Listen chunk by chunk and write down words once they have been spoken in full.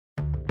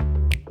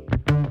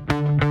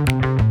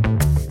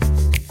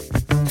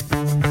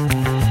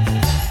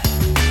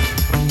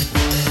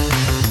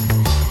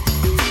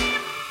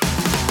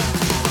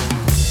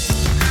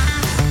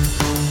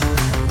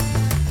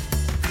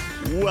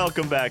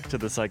Welcome back to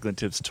the Cycling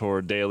Tips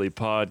Tour Daily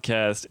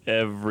Podcast,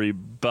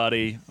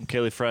 everybody. I'm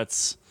Kaylee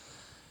Fretz,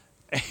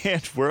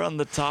 and we're on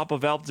the top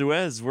of Alpe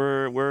d'Huez.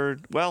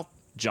 Well,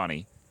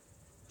 Johnny,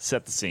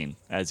 set the scene,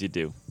 as you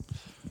do.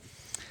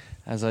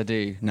 As I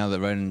do, now that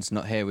Ronan's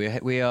not here.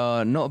 We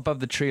are not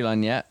above the tree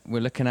line yet.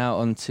 We're looking out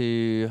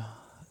onto... To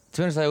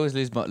be honest, I always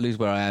lose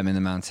where I am in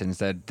the mountains.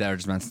 There are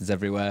just mountains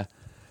everywhere.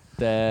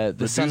 The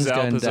sun's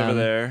going down. Over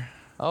there.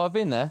 Oh, I've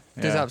been there.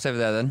 Yeah. There's Alps over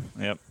there then.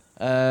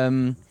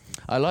 Yep.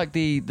 I like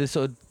the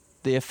sort of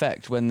the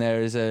effect when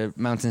there is a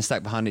mountain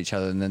stacked behind each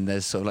other and then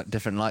there's sort of like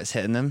different lights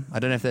hitting them. I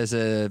don't know if there's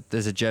a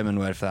German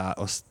word for that,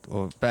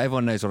 but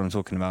everyone knows what I'm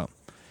talking about.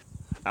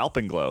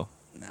 Alpenglow.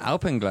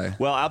 Alpenglow.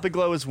 Well,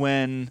 Alpenglow is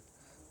when,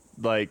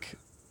 like,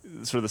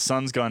 sort of the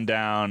sun's gone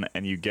down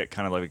and you get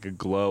kind of like a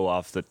glow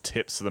off the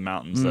tips of the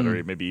mountains that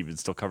are maybe even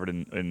still covered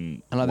in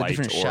and like light the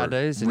different or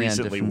shadows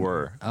recently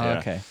were. Oh, yeah.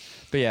 Okay.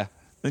 But yeah.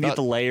 Then you get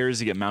the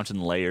layers. You get mountain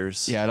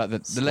layers. Yeah, like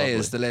the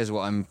layers. The layers are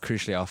what I'm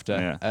crucially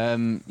after. Yeah.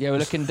 We're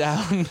looking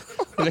down.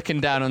 We're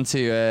looking down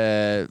onto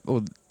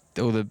all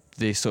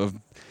the sort of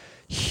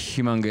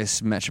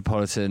humongous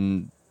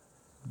metropolitan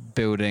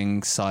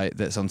building site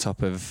that's on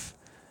top of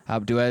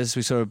Alpe d'Huez.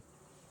 We saw a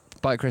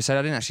bike race. I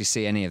didn't actually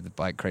see any of the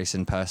bike race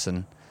in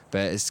person,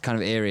 but it's kind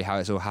of eerie how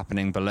it's all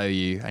happening below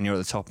you, and you're at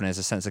the top, and there's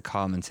a sense of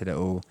calm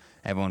until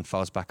everyone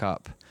files back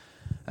up.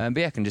 But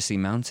yeah, I can just see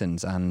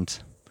mountains and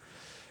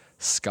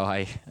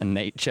sky and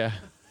nature.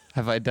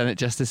 Have I done it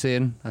justice,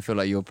 Ian? I feel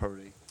like you're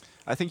probably...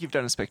 I think you've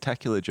done a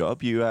spectacular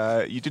job. You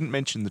didn't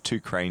mention the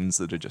two cranes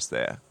that are just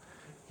there.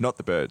 Not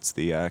the birds,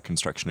 the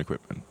construction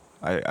equipment.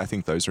 I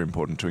think those are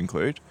important to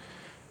include.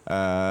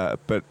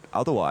 But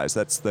otherwise,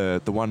 that's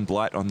the one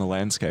blight on the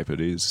landscape.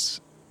 It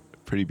is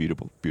pretty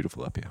beautiful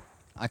up here.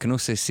 I can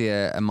also see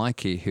a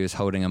Mikey who is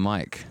holding a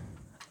mic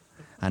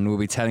and will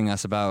be telling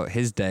us about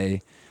his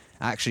day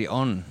actually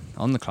on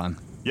the climb.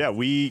 Yeah,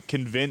 we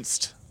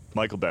convinced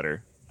Michael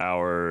Better,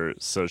 our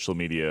social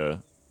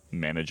media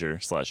manager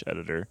 /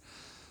 editor,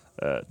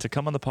 to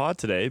come on the pod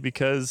today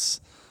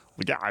because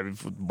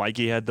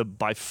Mikey had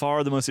by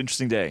far the most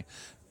interesting day.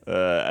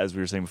 As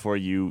we were saying before,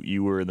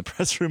 you were in the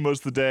press room most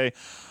of the day.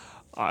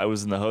 I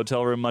was in the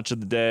hotel room much of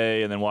the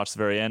day and then watched the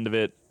very end of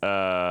it.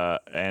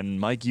 And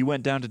Mike, you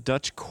went down to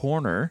Dutch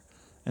Corner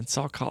and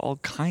saw all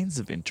kinds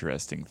of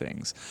interesting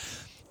things.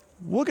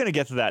 We're going to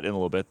get to that in a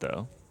little bit,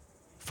 though.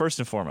 First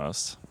and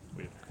foremost,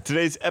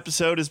 today's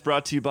episode is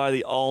brought to you by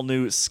the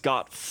all-new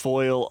Scott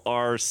Foil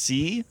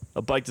RC,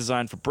 a bike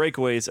designed for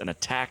breakaways and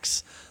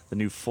attacks. The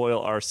new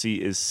Foil RC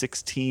is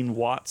 16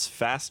 watts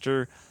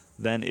faster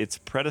than its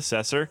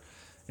predecessor.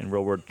 In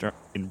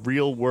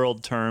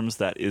real-world terms,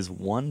 that is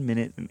 1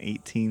 minute and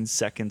 18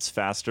 seconds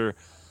faster,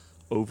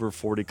 over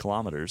 40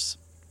 kilometers.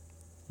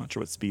 Not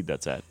sure what speed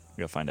that's at.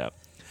 We gotta find out.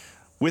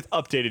 With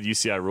updated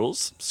UCI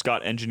rules,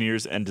 Scott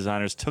engineers and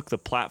designers took the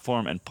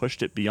platform and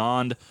pushed it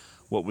beyond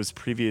what was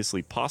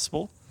previously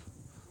possible.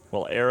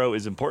 While aero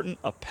is important,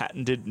 a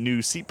patented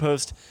new seat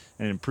post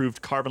and an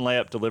improved carbon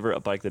layup deliver a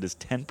bike that is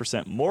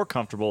 10% more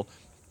comfortable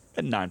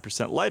and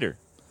 9% lighter.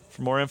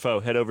 For more info,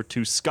 head over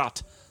to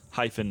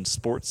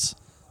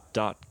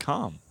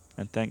scott-sports.com.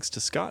 And thanks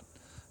to Scott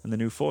and the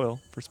new Foil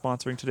for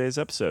sponsoring today's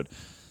episode.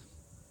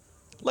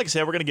 Like I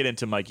said, we're going to get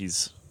into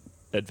Mikey's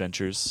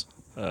adventures,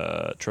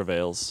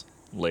 travails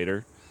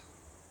later.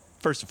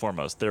 First and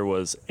foremost, there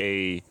was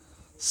a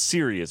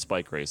serious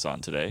bike race on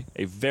today,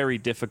 a very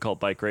difficult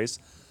bike race,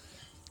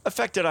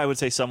 affected, I would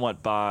say,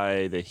 somewhat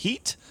by the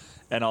heat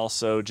and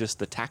also just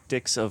the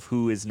tactics of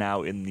who is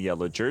now in the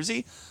yellow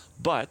jersey.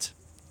 But,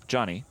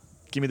 Johnny,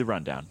 give me the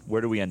rundown. Where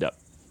do we end up?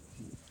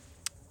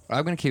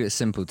 I'm going to keep it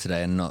simple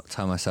today and not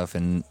tie myself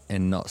in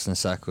knots and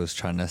circles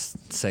trying to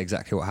say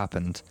exactly what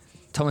happened.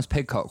 Thomas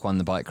Pidcock won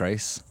the bike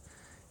race.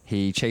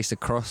 He chased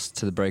across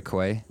to the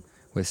breakaway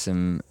with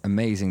some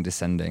amazing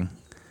descending.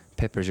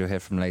 Pippa, as you'll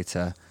hear from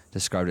later,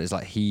 described it as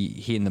like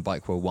he and the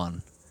bike were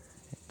one.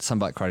 Some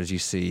bike riders you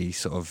see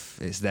sort of,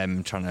 it's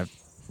them trying to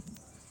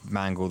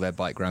mangle their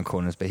bike round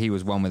corners, but he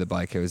was one with the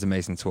bike. It was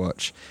amazing to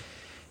watch.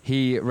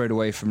 He rode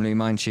away from Lee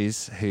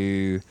Meinches,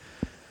 who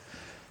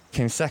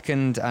came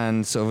second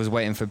and sort of was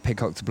waiting for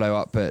Pidcock to blow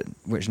up, but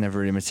which never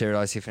really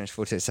materialised. He finished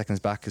 48 seconds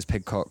back as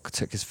Pidcock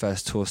took his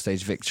first tour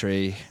stage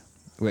victory,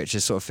 which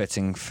is sort of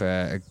fitting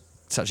for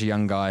such a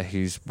young guy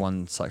who's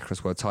won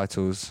cyclocross world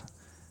titles,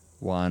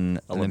 won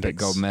Olympic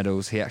gold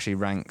medals. He actually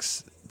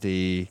ranks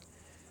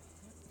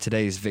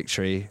today's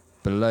victory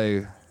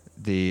below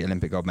the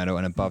Olympic gold medal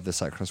and above the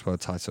cyclocross world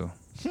title,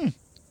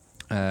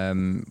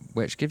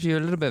 which gives you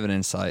a little bit of an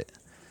insight.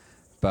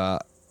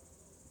 But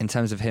in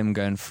terms of him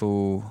going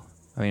full,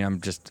 I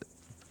mean,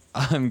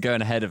 I'm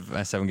going ahead of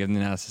myself and giving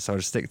the analysis, so I'll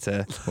just stick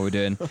to what we're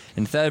doing.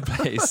 In third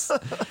place,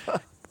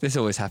 this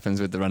always happens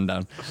with the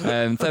rundown.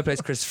 Third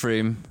place, Chris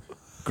Froome.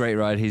 Great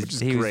ride. He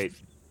was great.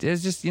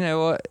 It's just, you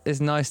know what, it's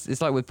nice.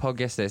 It's like with Pog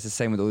yesterday. It's the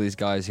same with all these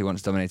guys who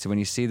once dominated. When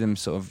you see them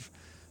sort of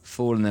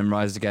fall and then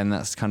rise again,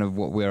 that's kind of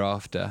what we're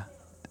after.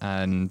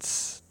 And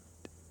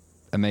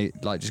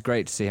just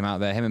great to see him out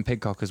there. Him and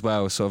Pidcock as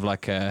well, sort of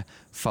like a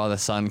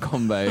father-son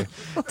combo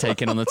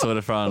taking on the Tour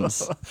de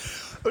France.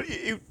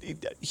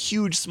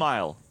 Huge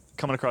smile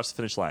coming across the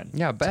finish line.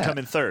 Yeah, I bet. To come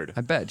in third.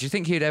 I bet. Do you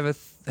think he'd ever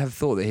have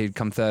thought that he'd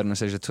come third on a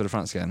stage of the Tour de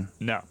France again?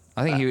 No.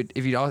 I think he would.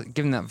 If you'd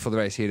given that before the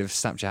race, he'd have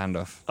snapped your hand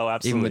off. Oh,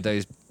 absolutely. Even with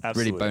those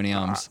Absolutely. really bony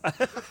arms.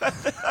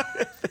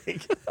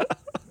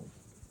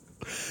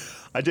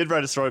 I did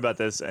write a story about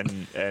this,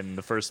 and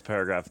the first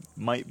paragraph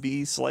might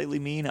be slightly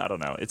mean. I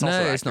don't know. It's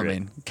also No, it's not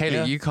accurate. mean.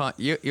 Kaylee, you can't.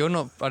 You're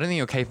not. I don't think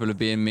you're capable of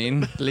being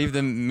mean. Leave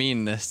the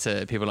meanness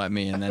to people like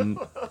me, and then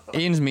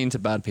Ian's mean to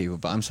bad people,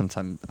 but I'm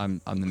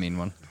the mean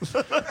one.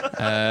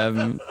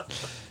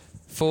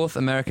 Fourth,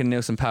 American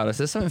Nielsen Paulus.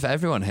 There's something for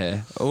everyone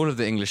here. All of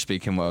the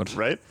English-speaking world.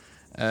 Right?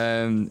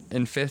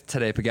 In fifth,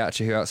 Tadej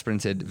Pogacar, who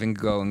outsprinted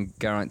Vingegaard and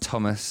Geraint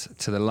Thomas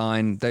to the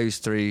line. Those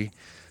three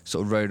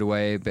sort of rode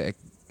away a bit of,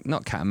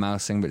 not cat and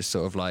mousing, but just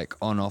sort of like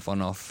on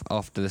off.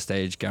 After the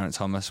stage, Geraint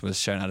Thomas was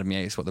showing Adam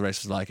Yates what the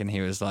race was like, and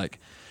he was like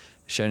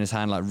showing his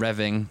hand, like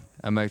revving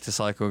a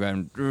motorcycle,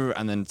 going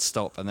and then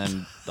stop, and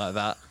then like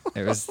that.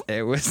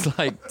 It was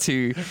like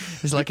two.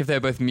 It's like if they're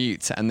both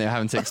mute and they're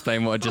having to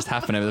explain what had just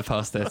happened over the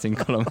past 13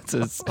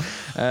 kilometers.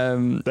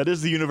 That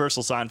is the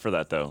universal sign for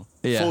that, though.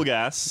 Yeah. Full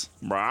gas,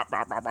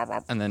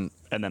 And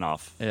then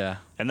off. yeah,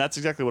 And that's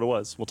exactly what it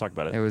was. We'll talk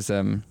about it. it was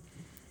that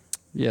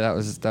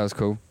was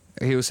cool.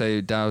 He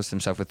also doused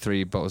himself with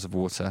 3 bottles of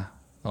water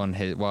on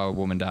his while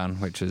warming down,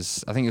 which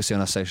was, I think you'll see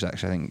on our social.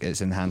 Actually, I think it's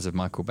in the hands of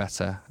Michael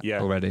Better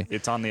already.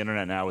 It's on the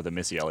internet now with a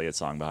Missy Elliott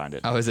song behind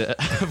it. Oh, is it?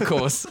 Of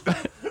course.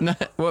 No,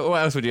 what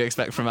else would you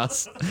expect from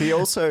us? He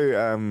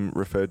also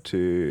referred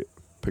to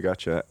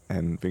Pogacar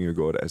and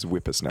Vingegaard as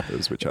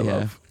whippersnappers, which I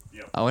love.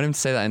 I want him to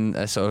say that in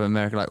a sort of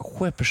American, like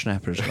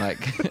whippersnappers,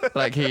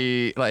 like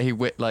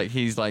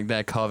he's like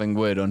there carving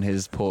wood on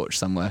his porch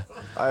somewhere.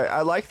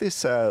 I like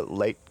this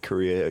late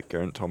career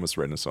Geraint Thomas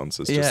renaissance.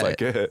 It's just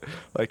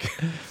like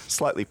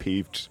slightly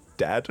peeved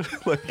dad.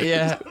 Like,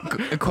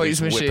 A quotes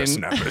these machine.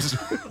 whippersnappers.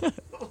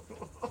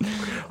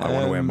 I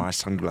want to wear my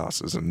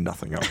sunglasses and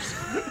nothing else.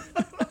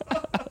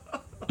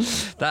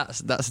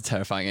 That's a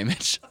terrifying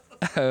image.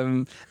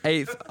 8th,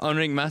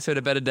 Enric Mas, who had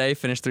a better day,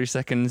 finished 3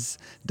 seconds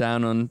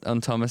down on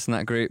Thomas in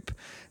that group.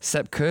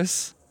 Sepp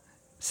Kuss,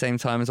 same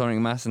time as Enric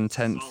Mas, and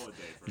 10th,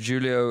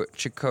 Giulio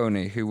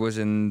Ciccone, who was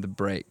in the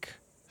break.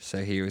 So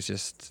he was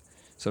just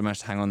sort of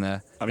managed to hang on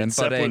there. I mean,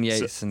 then Bardet and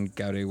Yates and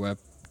Gaudu were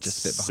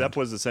just a bit behind. Sepp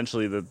was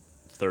essentially the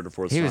third or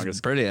fourth He strongest.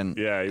 was brilliant.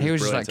 Yeah, he was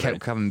just brilliant like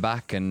kept coming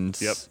back and.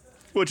 Yep.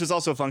 Which is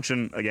also a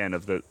function again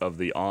of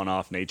the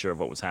on-off nature of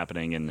what was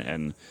happening,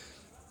 and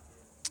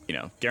you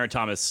know, Geraint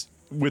Thomas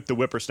with the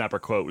whippersnapper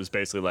quote was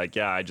basically like,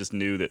 yeah, I just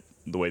knew that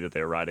the way that they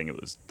were riding it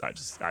was, I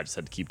just had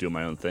to keep doing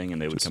my own thing,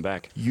 and they would come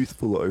back.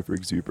 Youthful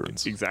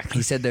over-exuberance. Exactly.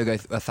 He said they'll go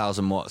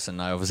 1,000 watts,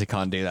 and I obviously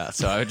can't do that,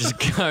 so I would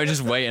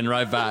just wait and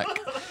ride back.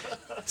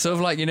 Sort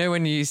of like, you know,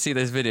 when you see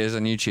those videos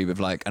on YouTube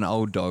of like an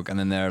old dog, and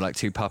then there are like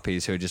 2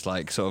 puppies who are just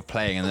like sort of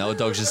playing, and the old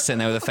dog's just sitting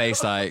there with a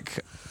face like,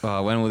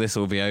 oh, when will this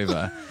all be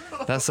over?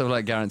 That's sort of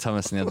like Geraint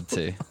Thomas and the other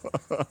 2.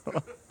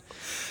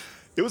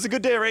 It was a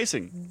good day of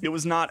racing. It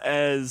was not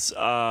as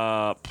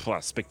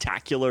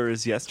spectacular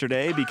as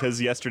yesterday, because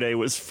yesterday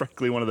was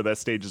frankly one of the best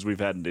stages we've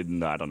had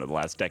in, I don't know, the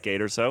last decade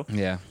or so.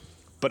 Yeah.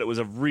 But it was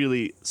a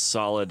really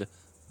solid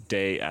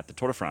day at the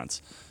Tour de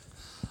France.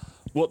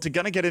 Well, to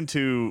kind of get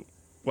into,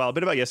 well, a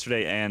bit about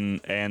yesterday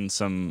and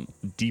some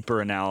deeper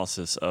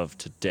analysis of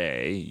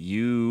today,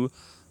 you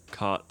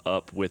caught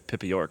up with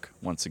Pippa York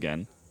once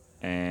again,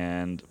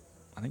 and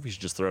I think we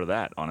should just throw to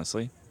that,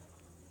 honestly.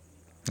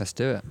 Let's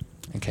do it.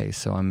 Okay,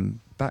 so I'm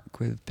back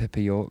with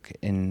Pippa York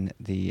in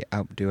the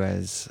Alpe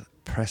d'Huez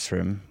press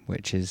room,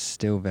 which is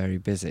still very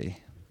busy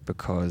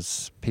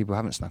because people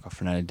haven't snuck off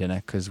for an early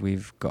dinner because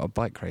we've got a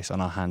bike race on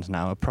our hands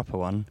now, a proper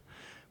one,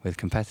 with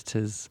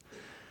competitors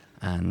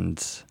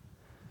and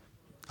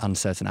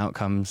uncertain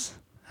outcomes,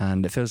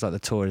 and it feels like the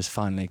Tour is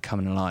finally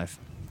coming alive.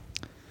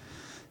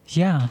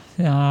 Yeah,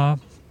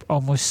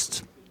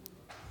 almost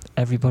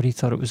everybody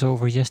thought it was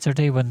over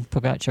yesterday when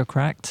Pogacar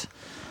cracked,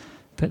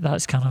 but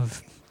that's kind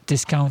of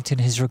discounting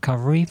his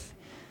recovery.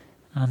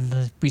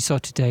 And we saw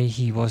today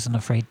he wasn't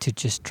afraid to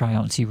just try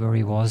out and see where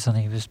he was, and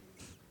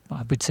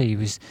I would say he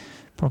was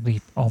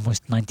probably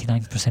almost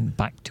 99%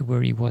 back to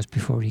where he was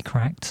before he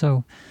cracked,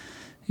 so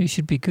it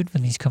should be good for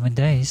these coming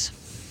days.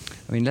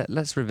 I mean,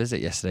 let's revisit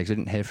yesterday, because we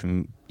didn't hear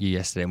from you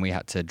yesterday, and we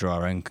had to draw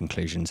our own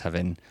conclusions,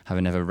 having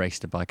never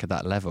raced a bike at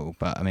that level.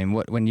 But I mean,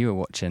 when you were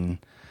watching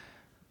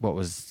what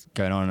was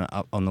going on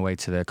up on the way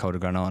to the Col de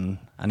Granon,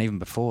 and even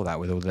before that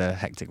with all the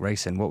hectic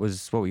racing, what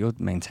were your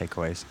main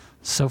takeaways?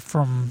 So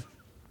from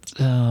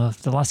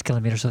the last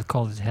kilometres of the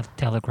Col de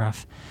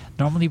Telegraph,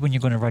 normally when you're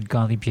going to ride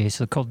Galibier,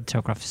 so the Col de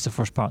Telegraph is the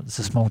first part, there's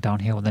a small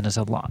downhill, and then there's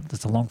a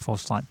long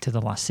false slant to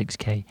the last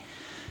 6k.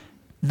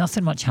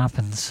 Nothing much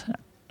happens.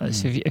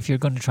 So if you're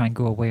going to try and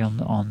go away on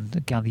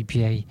the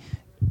Galibier,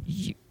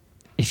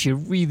 if you're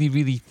really,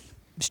 really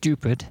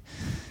stupid,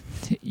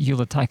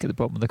 you'll attack at the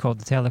bottom of the Col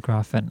de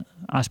Telegraph, and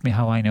ask me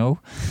how I know.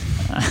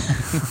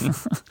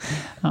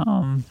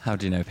 How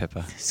do you know,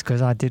 Pippa? It's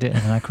because I did it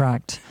and I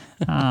cracked.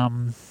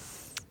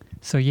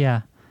 So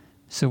yeah.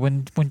 So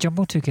when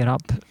Jumbo took it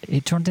up,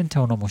 it turned into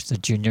almost a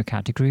junior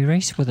category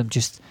race with them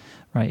just,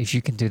 right, if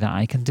you can do that,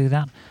 I can do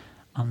that.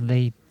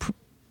 And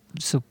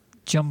so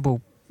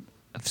Jumbo,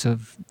 so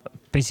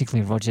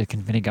basically Roglic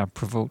and Vingegaard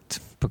provoked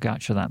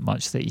Pogacar that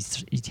much that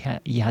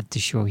he had to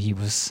show he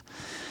was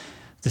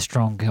the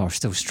strong, or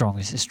still strong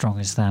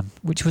as them,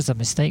 which was a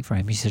mistake for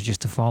him. He should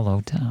just have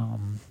followed.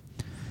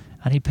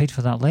 And he paid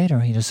for that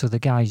later, so the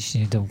guys,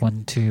 the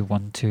 1-2,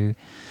 1-2,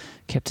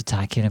 kept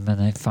attacking him, and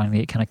then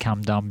finally it kind of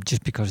calmed down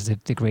just because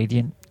the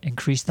gradient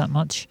increased that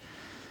much.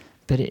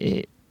 But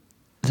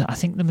I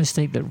think the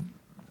mistake that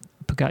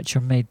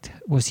Pogacar made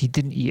was he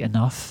didn't eat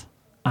enough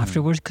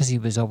afterwards, because he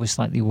was always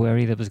slightly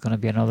wary there was going to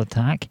be another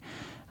attack,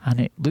 and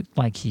it looked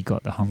like he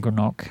got the hunger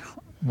knock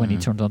when he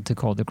turned on to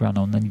Col de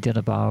Granon, and then he did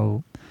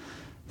about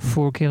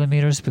 4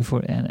 kilometers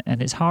before,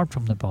 and it's hard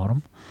from the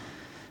bottom,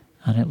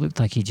 and it looked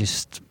like he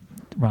just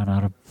ran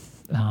out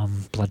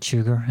of blood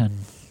sugar and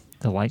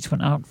the lights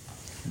went out.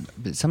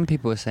 But some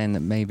people were saying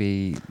that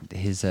maybe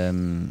he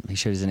showed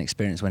his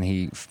inexperience when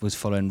he was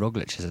following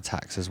Roglic's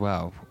attacks as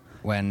well,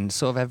 when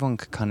sort of everyone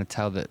could kind of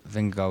tell that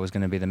Vingegaard was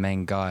going to be the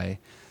main guy.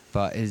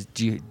 But as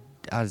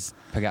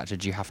Pogacar,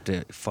 do you have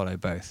to follow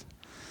both?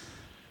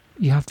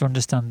 You have to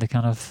understand the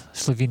kind of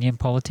Slovenian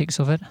politics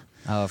of it.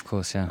 Oh, of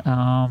course, yeah.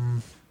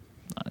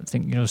 I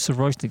think, so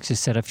Roglic has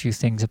said a few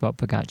things about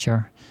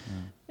Pogacar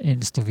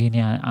in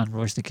Slovenia, and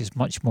Roglic is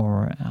much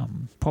more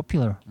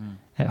popular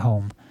at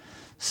home.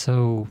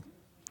 So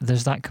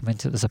there's that come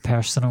into it. There's a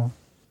personal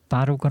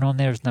battle going on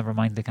there, never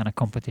mind the kind of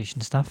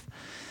competition stuff.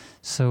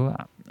 So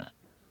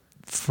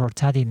for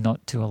Tadej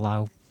not to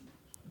allow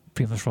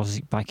Primož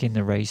Roglic back in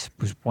the race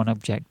was one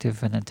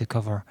objective, and then to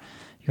cover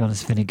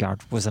Jonas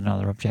Vingegaard was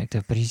another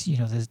objective. But he's,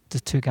 the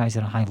two guys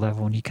at a high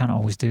level, and you can't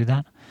always do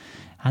that.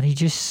 And he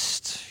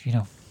just,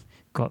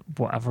 got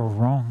whatever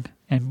wrong.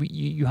 And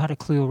you had a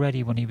clue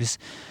already when he was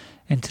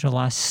into the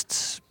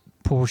last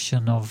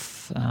portion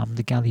of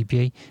the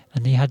Galibier,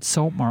 and he had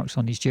salt marks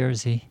on his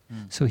jersey.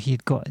 So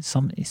he'd got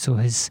so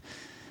his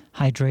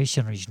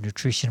hydration or his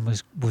nutrition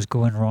was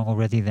going wrong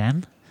already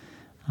then.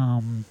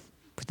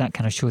 But that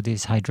kind of showed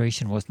his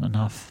hydration wasn't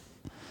enough.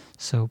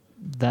 So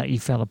that he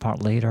fell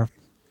apart later.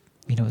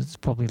 It's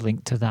probably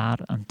linked to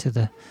that and to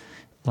the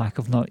lack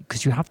of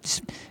because you have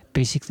to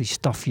basically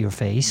stuff your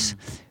face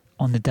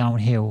on the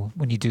downhill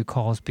when you do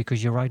calls,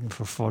 because you're riding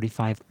for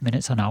 45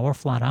 minutes an hour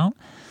flat out,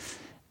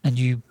 and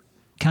you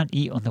can't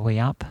eat on the way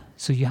up,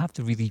 so you have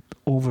to really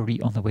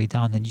overeat on the way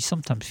down, and you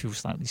sometimes feel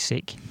slightly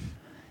sick.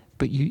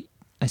 But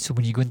so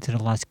when you go into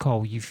the last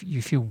call, you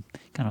feel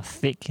kind of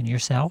thick in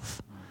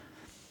yourself.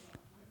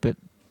 But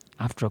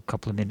after a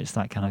couple of minutes,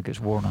 that kind of gets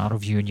worn out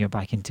of you, and you're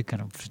back into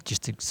kind of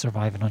just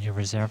surviving on your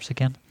reserves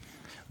again.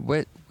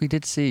 We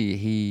did see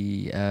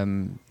he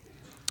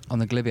on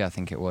the Glibby, I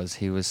think it was,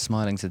 he was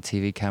smiling to the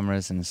TV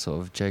cameras and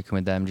sort of joking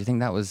with them. Do you think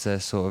that was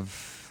sort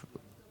of,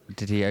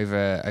 did he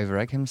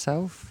over-egg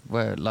himself?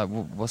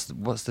 What's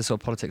the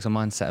sort of politics or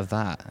mindset of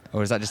that?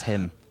 Or is that just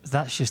him?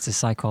 That's just the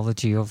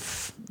psychology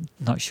of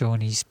not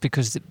showing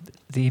because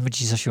the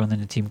images are shown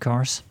in the team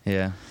cars.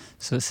 Yeah.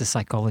 So it's the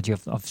psychology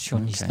of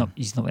showing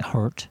he's not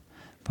hurt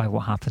by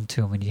what happened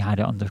to him, and he had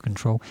it under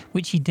control,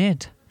 which he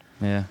did.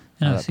 Yeah.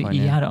 So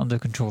he had it under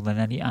control, and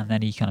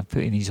then he kind of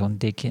put in his own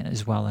dig in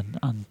as well,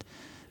 and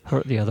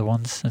hurt the other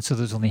ones, and so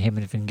there's only him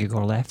and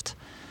Vingegaard left.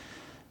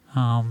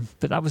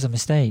 But that was a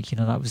mistake,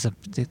 that was and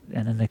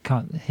then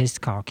his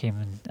car came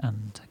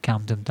and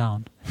calmed him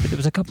down. But there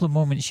was a couple of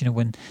moments,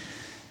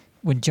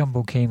 when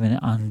Jumbo came in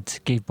and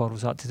gave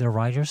bottles out to their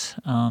riders,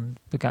 and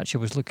Pogacar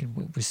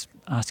was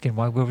asking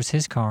where was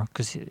his car,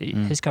 because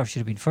his car should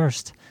have been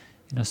first,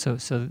 So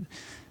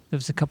there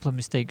was a couple of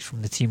mistakes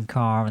from the team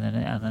car, and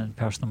then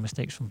personal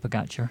mistakes from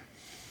Pogacar.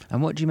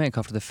 And what do you make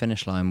after the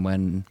finish line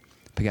when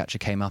Pogacar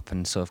came up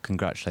and sort of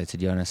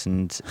congratulated Jonas,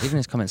 and even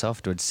his comments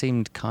afterwards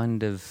seemed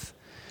kind of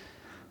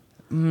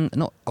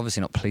obviously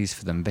not pleased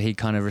for them, but he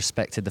kind of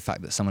respected the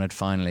fact that someone had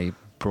finally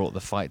brought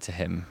the fight to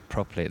him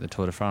properly at the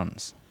Tour de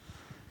France.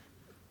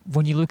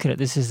 When you look at it,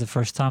 this is the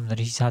first time that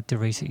he's had to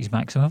race at his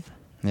maximum.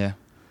 Yeah.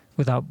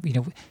 Without,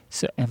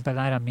 so, and by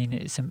that I mean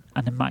it's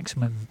a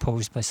maximum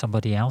imposed by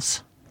somebody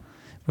else.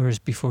 Whereas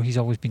before he's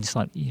always been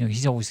slightly,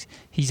 he's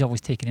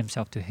always taken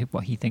himself to hit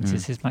what he thinks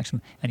is his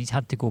maximum, and he's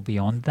had to go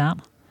beyond that.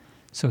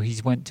 So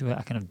he's went to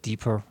a kind of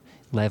deeper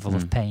level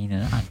of pain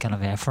and kind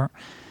of effort,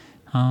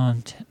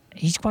 and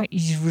he's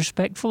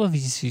respectful of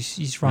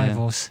his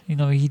rivals.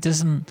 He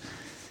doesn't.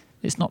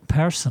 It's not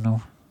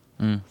personal.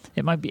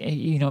 It might be,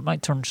 it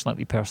might turn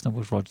slightly personal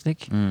with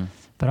Roglic,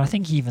 but I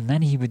think even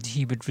then he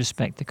would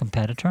respect the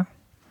competitor.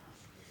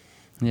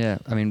 Yeah,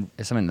 I mean,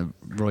 it's something that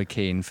Roy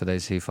Keane, for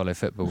those who follow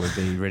football, would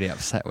be really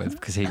upset with,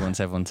 because he wants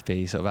everyone to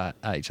be sort of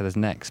at each other's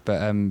necks. But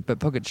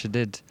Pogacar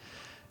did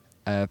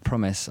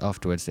promise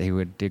afterwards that he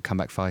would come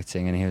back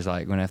fighting, and he was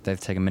like, if they've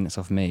taken minutes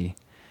off me,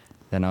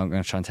 then I'm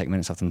going to try and take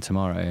minutes off them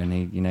tomorrow. And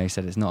he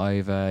said it's not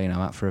over. I'm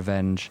out for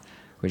revenge.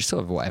 which is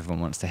sort of what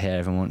everyone wants to hear.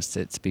 Everyone wants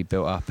it to be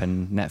built up,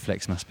 and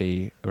Netflix must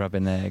be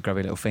rubbing their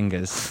grubby little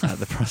fingers at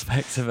the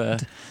prospect of a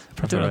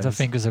I don't know if the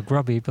fingers are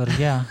grubby, but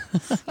yeah.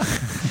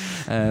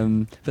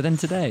 But then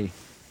today,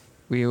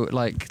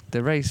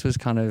 the race was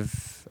kind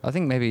of, I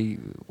think maybe,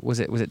 was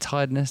it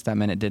tiredness that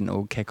meant it didn't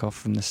all kick off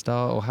from the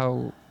start, or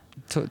how?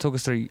 Talk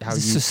us through how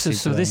you see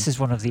So this is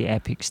one of the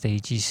epic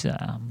stages.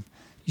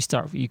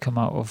 You come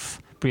out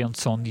of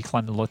Briançon, you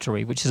climb the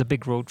Lottery, which is a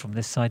big road from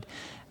this side,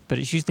 but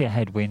it's usually a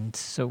headwind,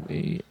 so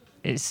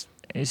it's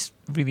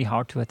really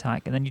hard to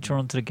attack. And then you turn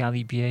onto the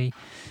Galibier,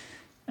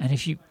 and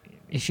if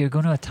you're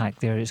going to attack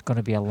there, it's going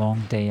to be a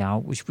long day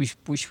out, which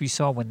we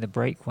saw when the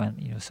break went.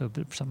 So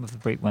some of the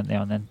break went there,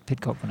 and then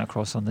Pidcock went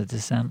across on the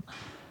descent.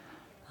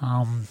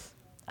 And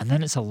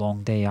then it's a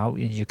long day out,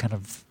 and you're kind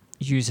of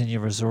using your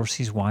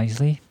resources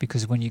wisely,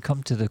 because when you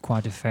come to the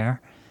Croix de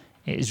Fer,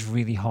 it is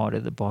really hot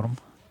at the bottom.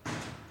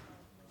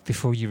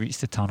 Before you reach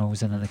the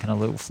tunnels, and then the kind of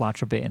little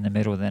flatter bit in the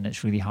middle, then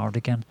it's really hard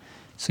again.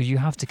 So you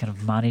have to kind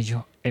of manage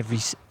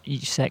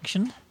each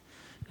section,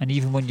 and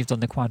even when you've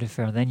done the Croix de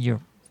Fer, then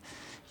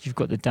you've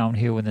got the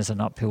downhill and there's an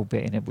uphill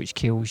bit in it which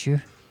kills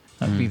you.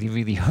 That really,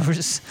 really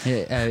hurts.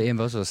 Yeah, Ian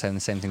Boswell was saying the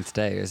same thing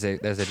today. As they're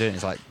doing,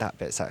 it's like that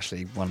bit's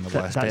actually one of the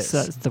worst bits.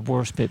 That's the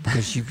worst bit,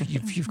 because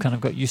you've kind of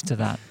got used to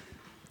that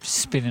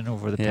spinning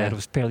over the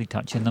pedals, barely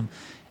touching them,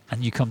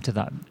 and you come to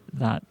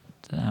that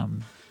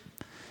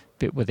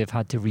bit where they've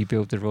had to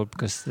rebuild the road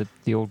because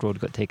the old road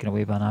got taken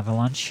away by an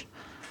avalanche,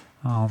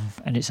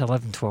 and it's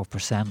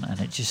 11-12%, and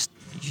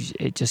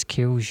it just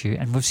kills you.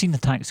 And we've seen the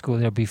tanks go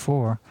there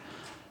before,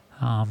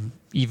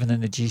 even in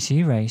the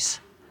GC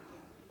race.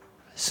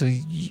 So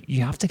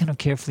you have to kind of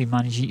carefully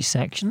manage each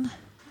section,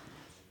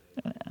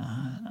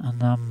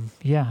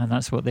 and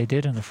that's what they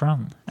did in the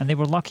front. And they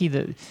were lucky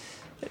that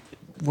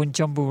when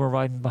Jumbo were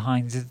riding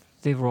behind,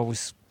 they were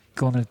always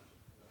going to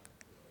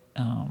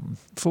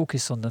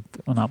focus on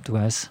Alpe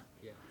d'Huez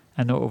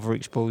and not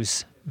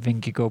overexpose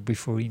Vingegaard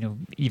before,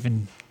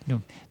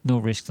 no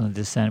risk on the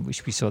descent,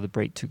 which we saw the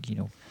break took,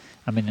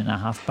 a minute and a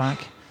half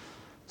back.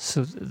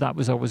 So that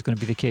was always going to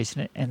be the case.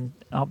 And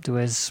Alpe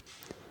d'Huez,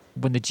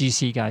 when the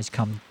GC guys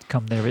come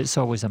there, it's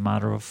always a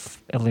matter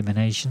of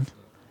elimination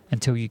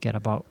until you get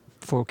about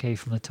 4K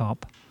from the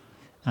top,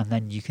 and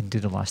then you can do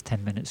the last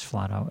 10 minutes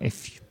flat out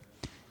if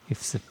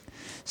the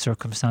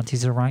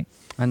circumstances are right.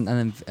 And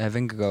then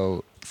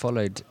Vingegaard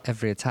followed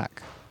every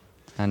attack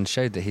and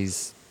showed that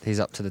he's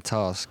up to the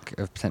task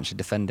of potentially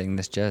defending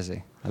this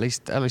jersey, at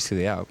least through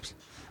the Alps.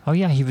 Oh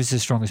yeah, he was the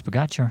strongest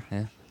Pogacar.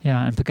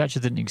 Yeah, and Pogacar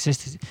didn't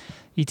exist.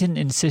 He didn't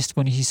insist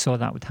when he saw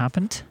that would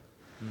happen.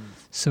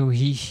 So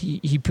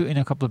he put in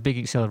a couple of big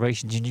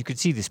accelerations, and you could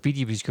see the speed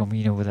he was going.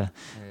 With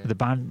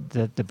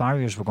the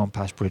barriers were going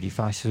past pretty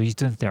fast. So he's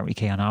doing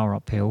 30k an hour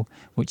uphill,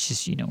 which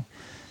is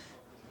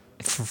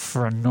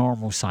for a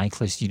normal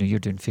cyclist, you're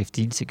doing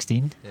 15,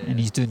 16, and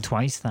he's doing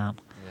twice that.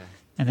 Yeah.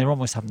 And they're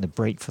almost having to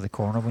brake for the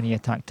corner when he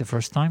attacked the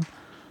first time.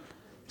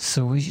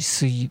 So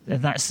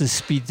that's the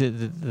speed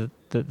that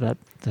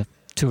the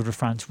Tour de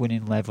France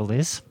winning level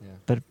is. Yeah.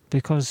 But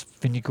because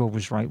Vingegaard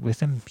was right with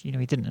him, he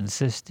didn't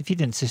insist. If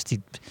he'd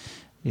insisted,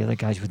 the other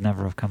guys would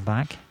never have come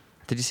back.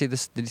 Did you see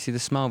this? Did you see the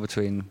smile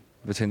between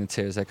the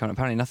two as they come?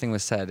 Apparently, nothing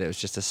was said. It was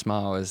just a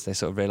smile as they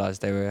sort of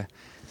realised they were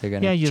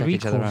going to check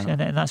each other out.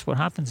 And that's what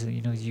happens.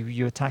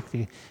 You attack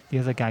the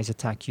other guys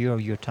attack you, or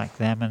you attack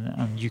them,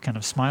 and you kind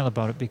of smile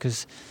about it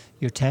because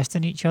you're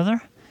testing each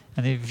other.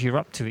 And if you're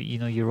up to it,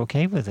 you're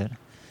okay with it.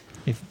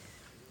 If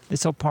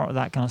it's all part of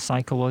that kind of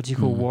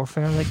psychological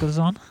warfare that goes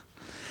on.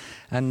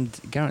 And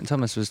Geraint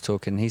Thomas was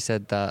talking. He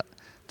said that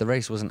the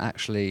race wasn't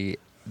actually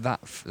in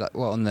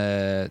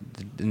the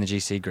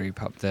GC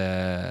group up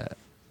the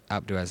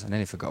Alpe d'Huez. I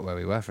nearly forgot where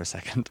we were for a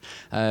second.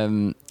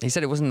 He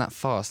said it wasn't that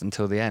fast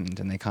until the end,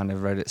 and they kind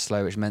of rode it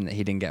slow, which meant that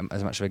he didn't get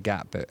as much of a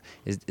gap. But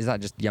is that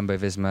just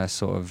Jumbo-Visma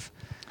sort of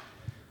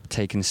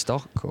taking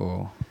stock,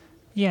 or?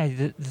 Yeah,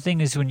 the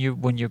thing is when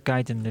you're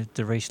guiding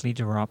the race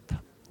leader up,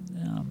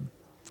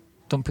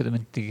 don't put them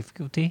into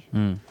difficulty.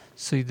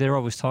 So they're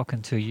always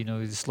talking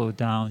to slow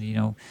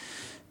down.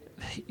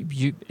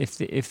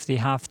 If they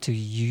have to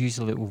use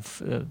a little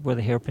where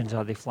the hairpins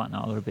are, they flatten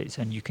out a little bit,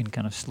 and you can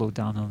kind of slow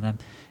down on them.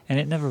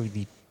 And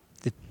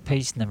the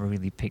pace never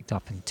really picked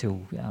up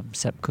until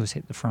Sepkus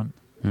hit the front,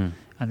 and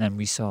then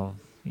we saw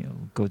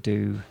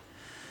Gaudu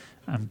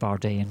and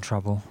Bardet in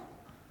trouble.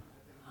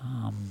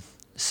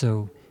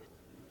 So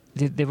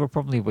they were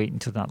probably waiting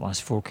till that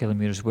last 4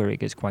 kilometers where it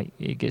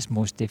gets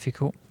most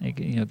difficult.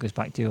 It goes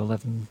back to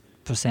 11%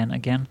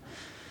 again.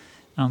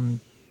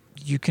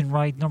 You can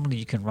ride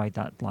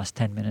that last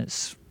 10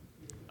 minutes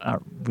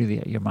really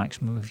at your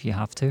maximum if you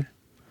have to.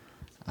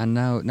 And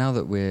now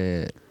that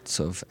we're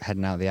sort of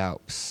heading out of the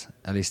Alps,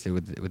 at least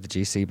with the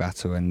GC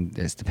battle, and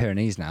it's the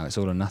Pyrenees now, it's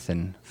all or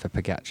nothing for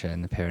Pogacar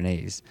in the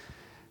Pyrenees.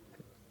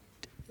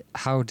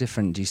 How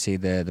different do you see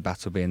the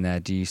battle being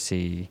there? Do you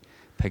see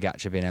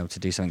Pogacar being able to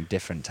do something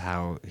different to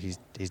how he's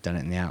done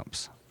it in the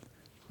Alps?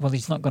 Well,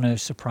 he's not going to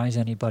surprise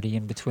anybody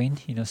in between,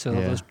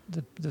 so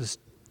those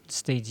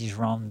stages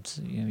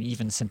round,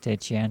 even Saint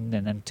Etienne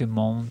and then to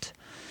Mont,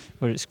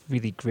 where it's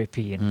really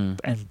grippy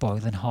and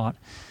boiling hot.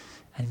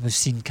 And we've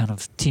seen kind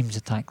of teams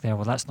attack there.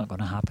 Well, that's not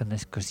going to happen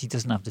because he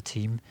doesn't have the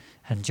team,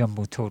 and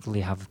Jumbo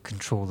totally have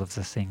control of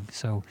the thing.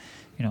 So,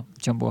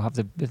 Jumbo have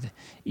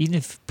even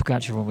if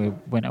Pogacar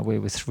went away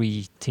with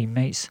 3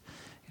 teammates,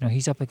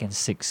 he's up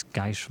against 6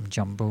 guys from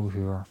Jumbo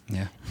who are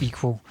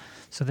equal.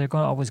 So they're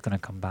always going to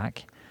come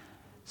back.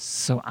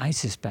 So I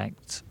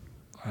suspect,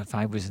 or if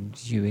I was in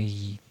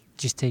UAE,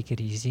 just take it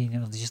easy.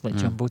 Just let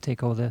Jumbo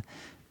take all the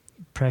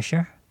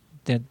pressure.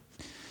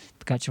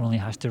 Pogacar only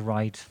has to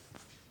ride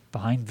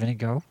behind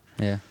Vingegaard.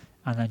 Yeah.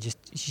 And then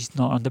he's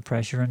not under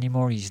pressure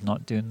anymore. He's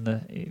not doing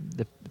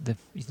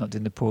he's not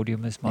doing the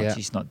podium as much. Yeah.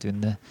 He's not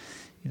doing the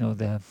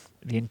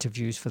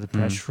interviews for the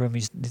press room.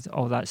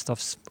 All that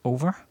stuff's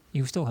over.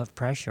 You still have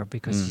pressure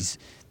because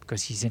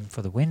he's in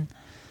for the win,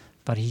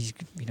 but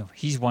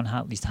he's won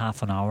at least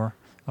half an hour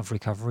of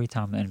recovery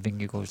time, and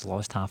Vingegaard's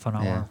lost half an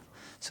hour. Yeah.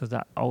 So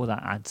that all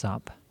that adds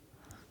up.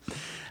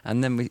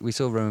 And then we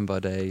saw Romain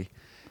Bardet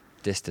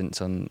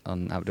distance on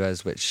Alpe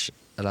d'Huez, which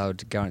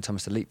allowed Geraint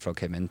Thomas to leapfrog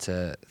him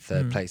into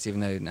third place, even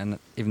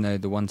though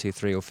the 1, 2,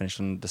 3 all finished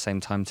on the same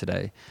time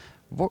today.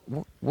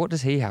 What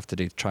does he have to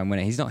do to try and win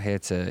it? He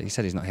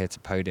said he's not here to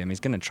podium.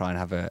 He's going to try and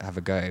have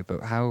a go,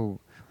 but how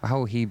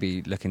will he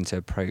be looking to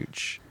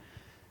approach,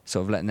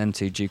 sort of letting them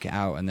two duke it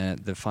out, and then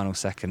at the final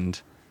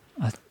second?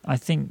 I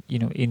think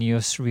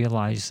Ineos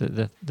realise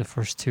that the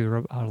first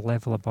two are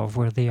level above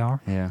where they are,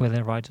 where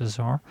their riders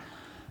are,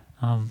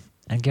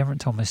 and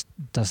Geraint Thomas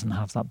doesn't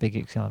have that big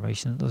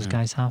acceleration that those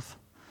guys have.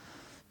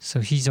 So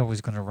he's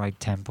always going to ride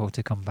tempo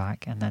to come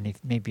back, and then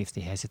if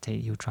they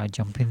hesitate, he'll try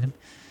jumping them.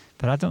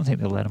 But I don't think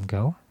they'll let him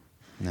go,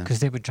 because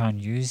they would try and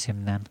use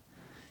him then,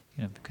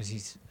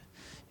 because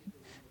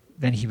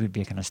then he would be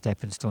a kind of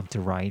stepping stone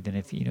to ride. And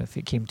if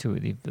it came to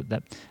it,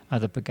 that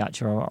either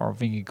Pogacar or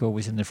Vingegaard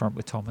was in the front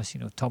with Thomas,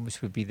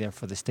 Thomas would be there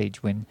for the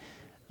stage win,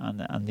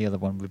 and the other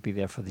one would be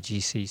there for the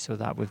GC. So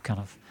that would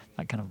kind of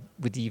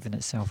would even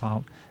itself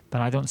out.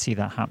 But I don't see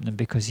that happening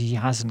because he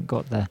hasn't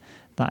got that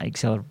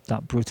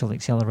brutal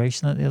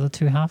acceleration that the other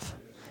two have,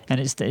 and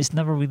it's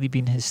never really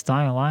been his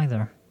style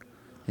either.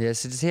 Yeah,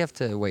 so does he have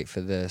to wait for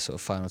the sort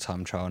of final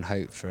time trial and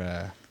hope for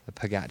a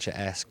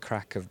Pogacar-esque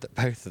crack of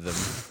both of them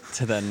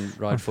to then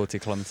ride 40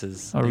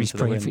 kilometres or into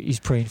the win? He's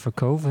praying for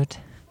COVID.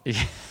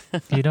 Yeah.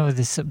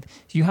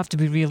 You have to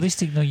be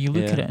realistic. You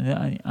look at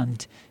it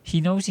and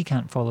he knows he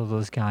can't follow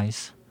those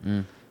guys.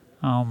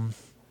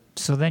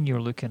 So then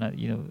you're looking at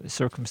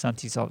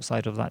circumstances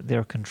outside of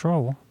their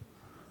control.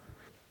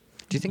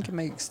 Do you think it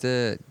makes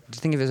do you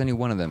think if there's only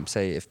one of them,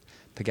 say if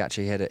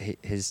Pogacar had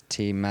his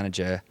team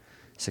manager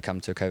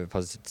succumb to a COVID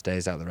positive today,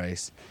 is out of the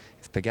race.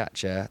 If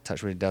Pogacar,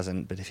 touch wood,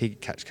 doesn't, but if he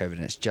catch COVID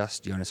and it's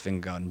just Jonas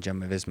Vingegaard and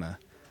Jumbo-Visma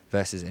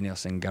versus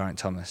Ineos and Geraint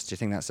Thomas, do you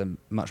think that's a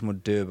much more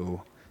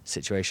doable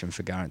situation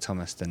for Geraint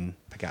Thomas than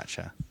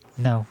Pogacar?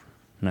 No,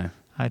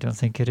 I don't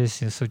think it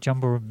is. So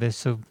Jumbo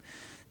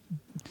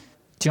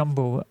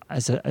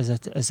as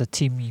a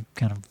team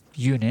kind of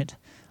unit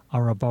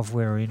are above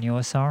where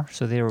Ineos are.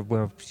 So they're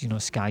where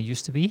Sky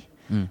used to be.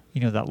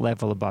 That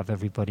level above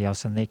everybody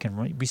else, and they can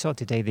run. We saw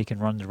today they can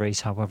run the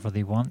race however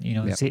they want.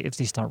 If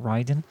they start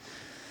riding,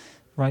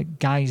 right,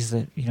 guys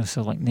that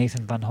so like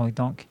Nathan Van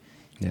Hooydonk,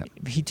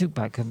 he took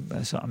back a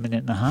minute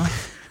and a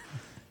half,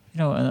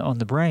 on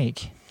the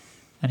break,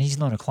 and he's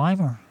not a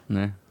climber.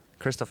 No,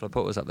 Christophe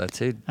Laporte was up there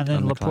too. And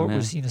then Laporte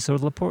was, so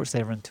Laporte's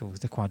there until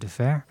the Croix de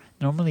Fer.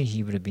 Normally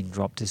he would have been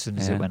dropped as soon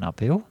as it went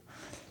uphill.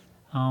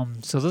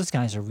 So those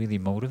guys are really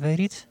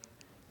motivated,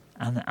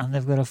 and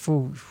they've got a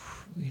full.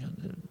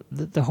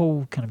 The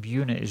whole kind of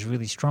unit is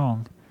really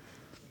strong.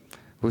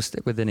 We'll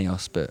stick with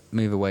Ineos, but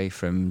move away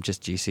from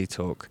just GC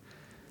talk.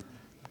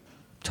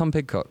 Tom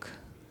Pidcock,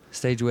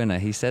 stage winner,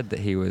 he said that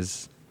he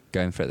was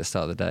going for it at the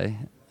start of the day,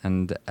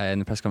 and in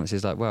the press conference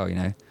he's like, well,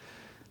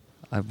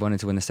 I wanted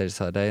to win the stage at the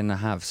start of the day, and I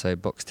have, so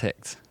box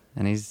ticked.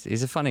 And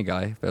he's a funny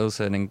guy, but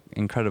also an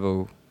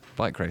incredible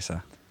bike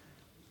racer.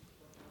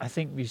 I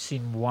think we've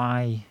seen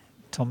why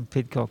Tom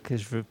Pidcock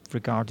is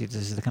regarded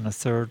as the kind of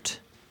third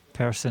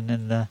person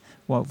in the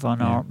Wout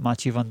van Aert,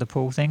 Mathieu van der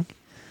Poel thing.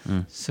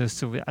 So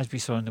as we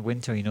saw in the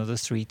winter,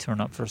 those three turn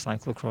up for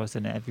cyclocross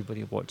and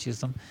everybody watches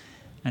them,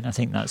 and I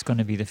think that's going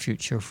to be the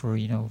future for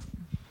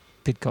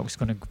Pidcock's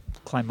going to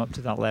climb up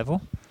to that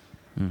level.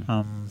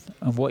 And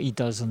what he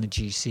does on the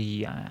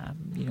GC,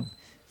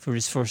 for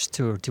his first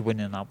tour to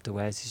win an Alpe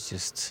d'Huez is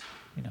just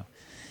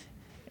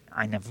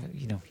I never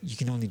you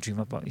can only dream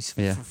about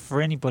it.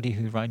 For anybody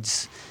who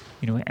rides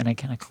in a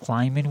kind of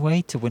climbing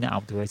way, to win an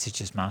Alpe d'Huez is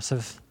just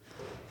massive.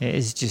 It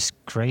is just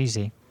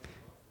crazy.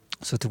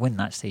 So to win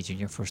that stage in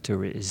your first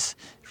tour is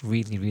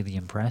really, really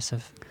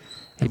impressive.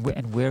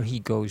 And where he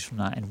goes from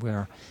that, and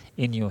where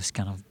Ineos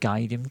kind of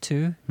guide him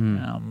to,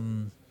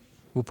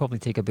 will probably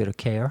take a bit of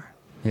care.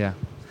 Yeah.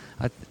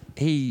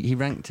 He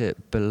ranked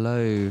it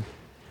below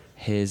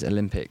his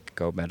Olympic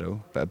gold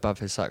medal, but above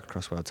his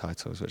cyclocross world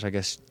titles, which I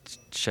guess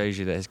shows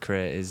you that his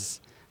career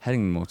is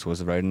heading more towards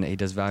the road and that he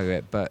does value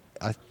it. But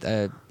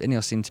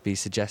Ineos seemed to be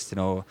suggesting,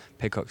 or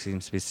Pidcock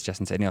seems to be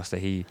suggesting to Ineos, that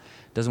he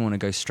doesn't want to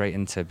go straight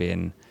into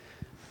being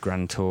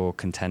Grand Tour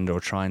contender or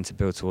trying to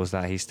build towards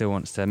that. He still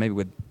wants to, maybe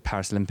with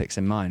Paris Olympics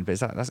in mind,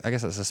 but I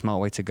guess that's a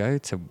smart way to go,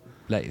 to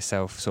let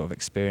yourself sort of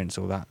experience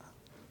all that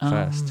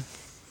first.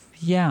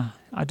 Yeah,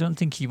 I don't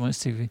think he wants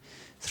to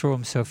throw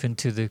himself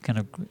into the kind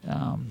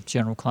of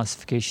general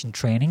classification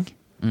training,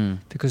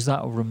 because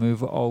that will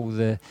remove all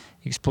the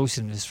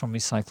explosiveness from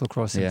his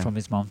cyclocross and from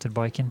his mountain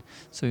biking.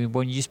 So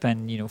when you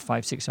spend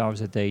 5-6 hours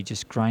a day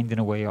just grinding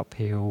away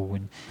uphill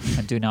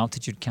and doing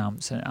altitude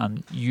camps,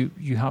 and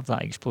you have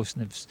that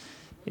explosiveness,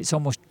 it's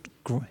almost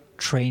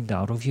trained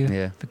out of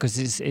you,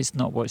 because it's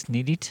not what's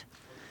needed.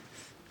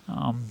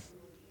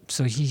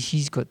 So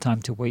he's got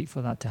time to wait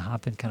for that to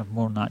happen kind of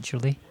more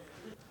naturally.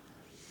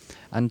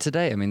 And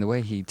today, I mean, the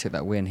way he took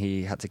that win,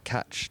 he had to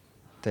catch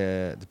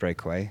the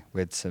breakaway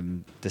with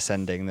some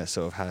descending that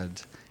sort of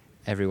had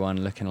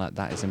everyone looking like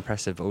that is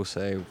impressive, but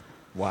also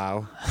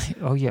wow.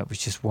 Oh yeah, it was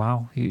just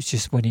wow. It was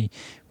just when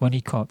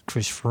he caught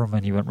Chris Froome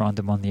and he went round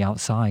him on the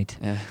outside.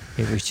 Yeah.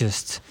 It was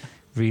just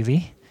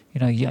really,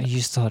 you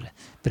just thought,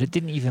 but it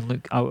didn't even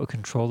look out of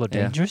control or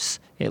dangerous.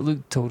 It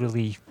looked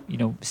totally,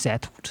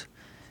 settled.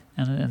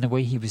 And the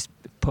way he was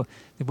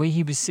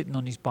sitting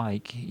on his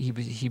bike, he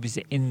was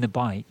in the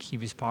bike. He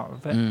was part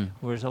of it.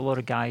 Whereas a lot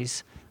of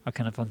guys are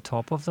kind of on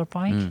top of their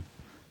bike.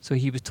 So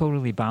he was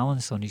totally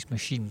balanced on his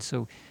machine.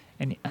 So,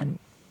 and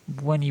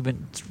when he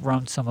went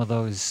round some of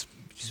those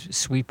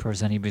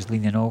sweepers and he was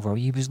leaning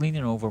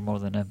over more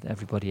than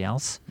everybody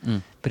else.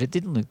 But it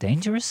didn't look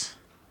dangerous.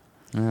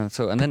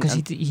 Because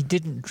he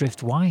didn't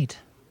drift wide.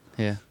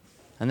 Yeah,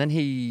 and then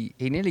he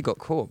nearly got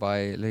caught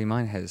by Louis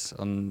Meintjes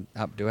on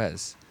Alpe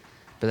d'Huez.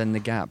 But then the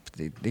gap,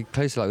 they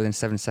closed it like within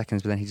 7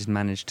 seconds, but then he just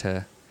managed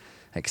to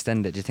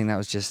extend it. Do you think that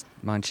was just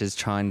Meintjes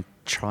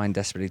trying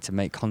desperately to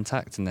make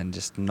contact and then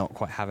just not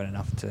quite having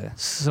enough to...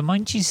 So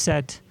Meintjes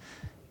said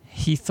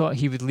he thought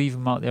he would leave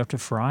him out there to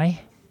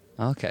fry.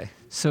 Okay.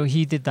 So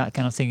he did that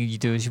kind of thing you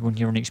do is when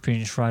you're an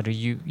experienced rider,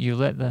 you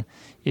let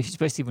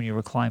especially when you're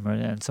a climber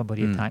and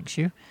somebody attacks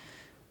you,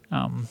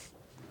 and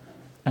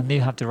they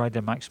have to ride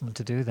their maximum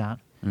to do that.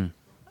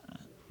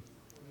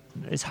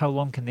 It's how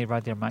long can they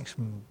ride their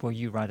maximum while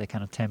you ride a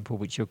kind of tempo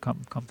which you're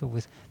comfortable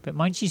with. But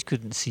Meintjes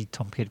couldn't see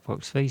Tom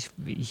Pidcock's face.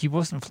 He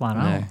wasn't flat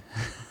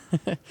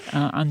out.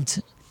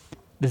 And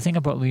the thing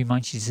about Louis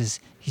Meintjes is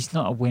he's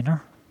not a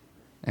winner.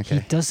 Okay.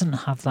 He doesn't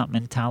have that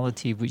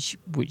mentality which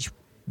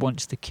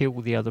wants to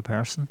kill the other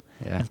person.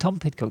 Yeah. And Tom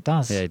Pidcock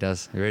does. Yeah, he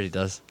does. He really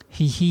does.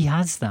 He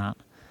has that.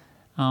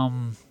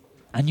 And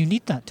you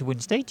need that to win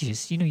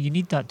stages. You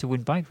need that to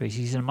win bike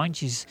races. And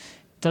Meintjes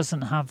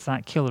doesn't have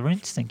that killer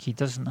instinct. He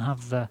doesn't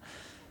have the,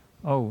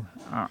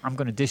 I'm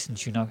going to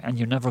distance you now and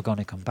you're never going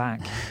to come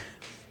back.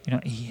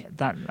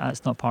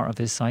 That's not part of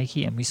his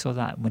psyche. And we saw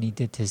that when he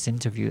did his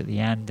interview at the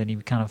end,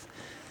 and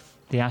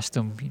they asked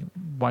him,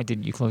 why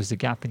didn't you close the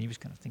gap? And he was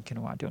kind of thinking,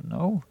 I don't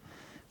know.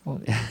 Well,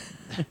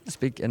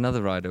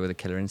 another rider with a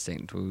killer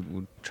instinct,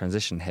 we'll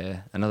transition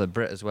here. Another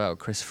Brit as well,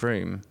 Chris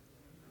Froome.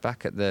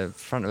 Back at the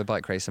front of a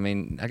bike race, I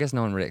mean, I guess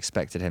no one really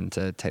expected him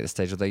to take the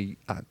stage, although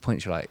at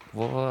points you're like,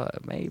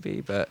 what,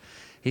 maybe? But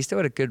he still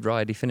had a good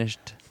ride. I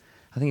think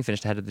he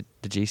finished ahead of the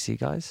GC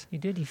guys. He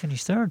did, he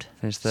finished third.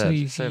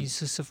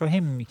 So for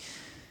him,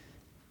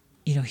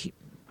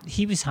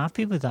 he was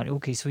happy with that.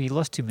 Okay, so he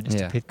lost 2 minutes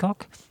to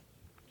Pidcock,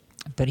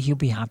 but he'll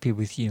be happy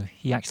with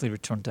he actually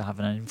returned to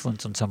having an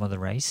influence on some of the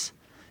race,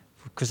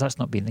 because that's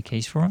not been the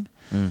case for him.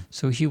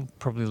 So he'll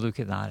probably look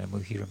at that and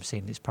we'll hear him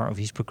saying it's part of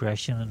his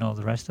progression and all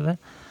the rest of it.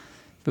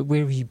 But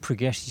where he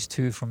progresses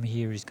to from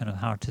here is kind of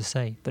hard to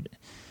say. But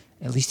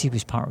at least he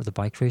was part of the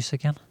bike race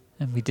again,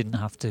 and we didn't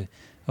have to,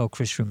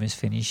 Chris Froome is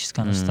finished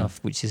kind of stuff,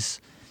 which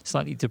is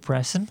slightly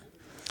depressing.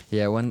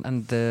 Yeah,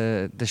 and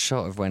the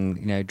shot of when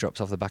he drops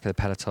off the back of the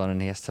peloton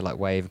and he has to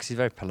wave, because he's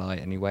very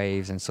polite and he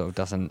waves and sort of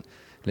doesn't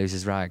lose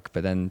his rag.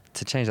 But then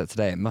to change that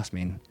today, it must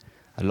mean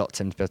a lot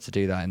to him to be able to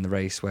do that in the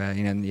race, where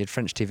you had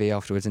French TV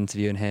afterwards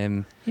interviewing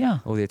him,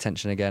 all the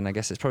attention again. I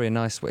guess it's probably a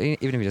nice way,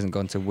 even if he doesn't go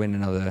on to win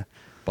another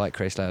bike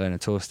race, let alone a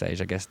tour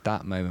stage. I guess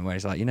that moment where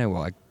he's like,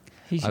 what,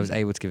 I was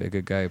able to give it a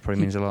good go,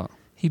 probably means a lot.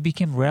 He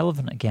became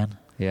relevant again.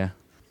 Yeah,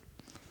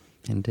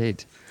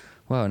 indeed.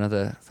 Well,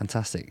 another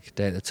fantastic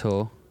day at the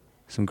Tour.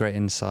 Some great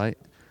insight.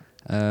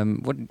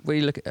 What do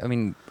you look at? I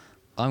mean,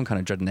 I'm kind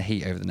of dreading the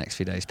heat over the next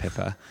few days,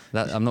 Pippa.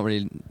 I'm not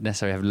really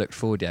necessarily have looked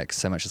forward yet because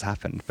so much has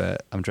happened,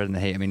 but I'm dreading the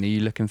heat. I mean, are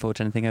you looking forward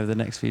to anything over the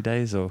next few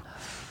days? Or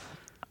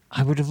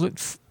I would have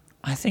looked...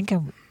 I think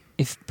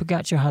if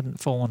Pogacar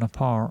hadn't fallen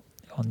apart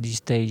on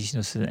these days,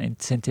 in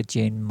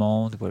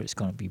Saint-Étienne-Mont, where it's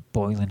going to be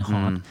boiling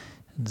hot and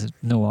there's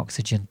no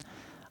oxygen,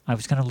 I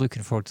was kind of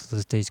looking forward to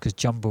those days because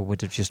Jumbo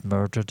would have just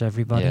murdered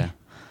everybody. Yeah.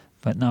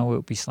 But now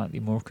it'll be slightly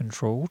more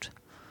controlled.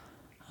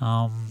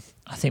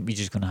 I think we're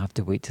just going to have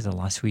to wait to the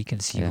last week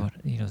and see what,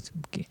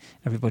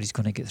 everybody's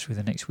going to get through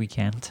the next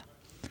weekend.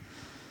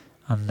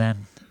 And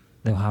then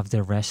they'll have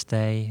their rest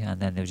day, and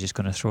then they're just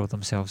going to throw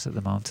themselves at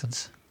the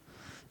mountains.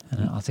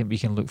 And I think we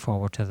can look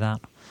forward to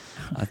that.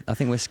 I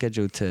think we're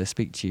scheduled to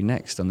speak to you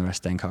next on the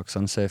rest day in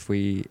Carcassonne. So if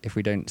we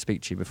don't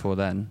speak to you before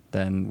then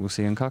we'll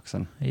see you in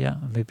Carcassonne. Yeah,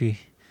 maybe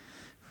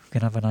we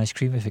can have an ice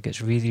cream if it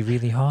gets really,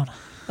 really hot.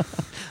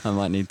 I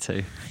might need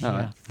to. All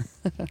right.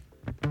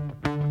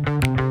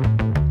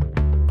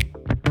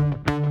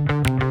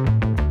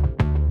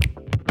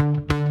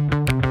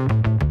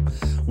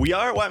 We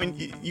are. Well, I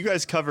mean, you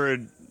guys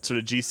covered sort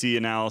of GC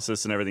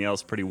analysis and everything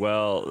else pretty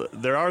well.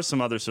 There are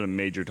some other sort of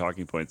major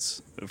talking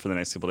points for the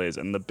next couple of days,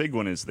 and the big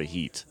one is the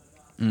heat.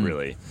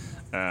 Really,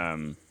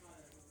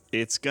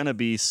 it's gonna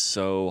be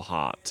so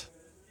hot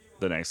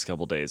the next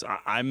couple of days.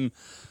 I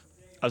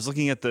was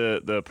looking at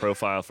the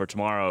profile for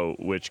tomorrow,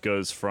 which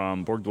goes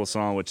from Bourg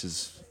d'Oisson, which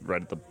is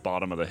right at the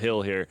bottom of the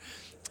hill here,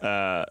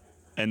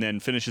 and then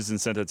finishes in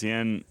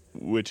Saint-Etienne,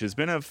 which has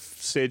been a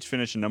stage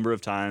finish a number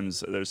of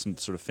times. There's some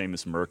sort of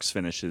famous Merckx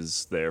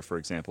finishes there, for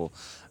example.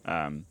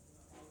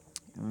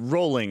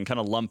 Rolling,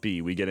 kind of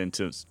lumpy, we get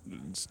into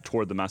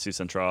toward the Massif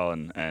Central,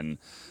 and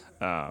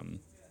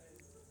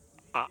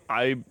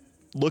I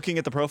looking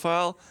at the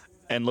profile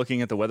and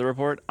looking at the weather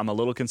report, I'm a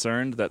little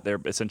concerned that they're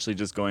essentially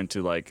just going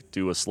to like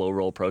do a slow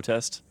roll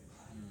protest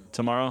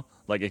tomorrow.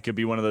 Like it could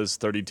be one of those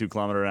 32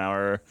 kilometer an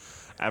hour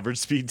average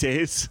speed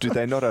days. Do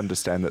they not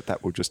understand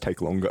that will just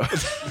take longer?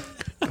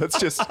 That's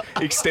just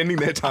extending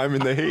their time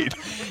in the heat.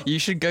 You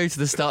should go to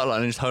the start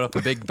line and just hold up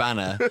a big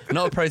banner.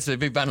 Not a protest, a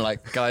big banner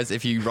like, guys,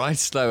 if you ride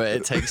slower,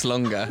 it takes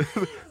longer.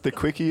 The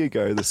quicker you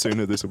go, the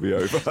sooner this will be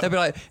over. They'll be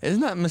like,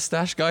 isn't that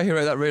Moustache guy who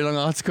wrote that really long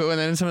article? And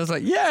then someone's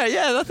like,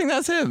 yeah, I think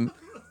that's him.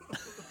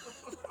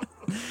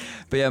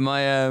 But yeah,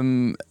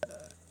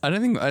 I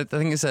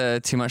think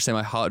it's too much to say.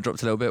 My heart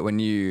dropped a little bit when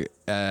you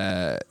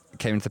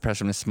came into the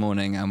press room this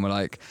morning and were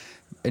like,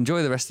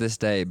 enjoy the rest of this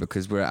day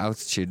because we're at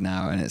altitude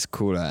now and it's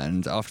cooler,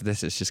 and after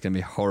this it's just going to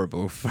be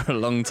horrible for a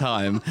long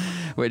time,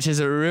 which is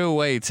a real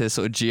way to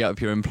sort of G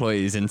up your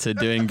employees into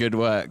doing good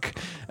work.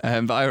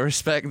 But I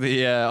respect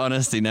the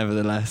honesty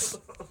nevertheless.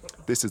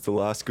 This is the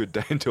last good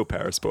day until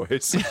Paris,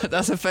 boys.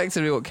 That's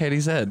effectively what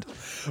Katie said.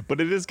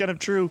 But it is kind of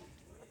true.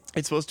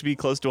 It's supposed to be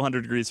close to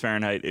 100 degrees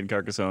Fahrenheit in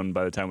Carcassonne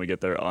by the time we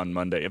get there on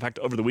Monday. In fact,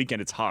 over the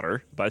weekend it's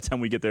hotter. By the time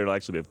we get there, it'll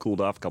actually have cooled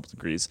off a couple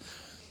degrees.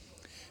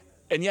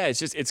 And yeah,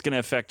 it's going to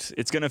affect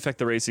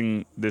the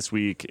racing this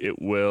week.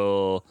 It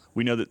will.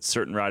 We know that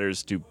certain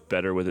riders do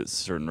better with it.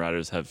 Certain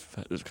riders have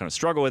kind of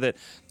struggle with it.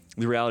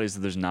 The reality is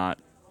that there's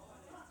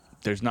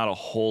not a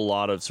whole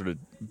lot of sort of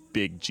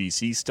big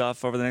GC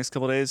stuff over the next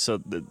couple of days,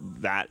 so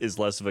that is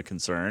less of a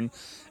concern.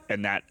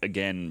 And that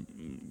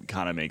again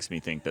kind of makes me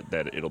think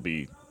that it'll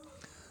be.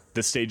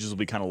 The stages will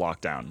be kind of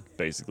locked down,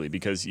 basically,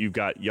 because you've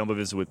got Jumbo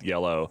Visma with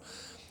yellow.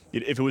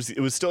 If it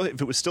was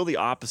still the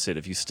opposite,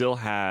 if you still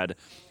had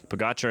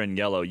Pogačar in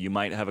yellow, you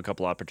might have a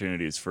couple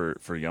opportunities for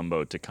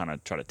Jumbo to kind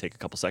of try to take a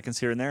couple seconds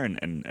here and there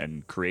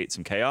and create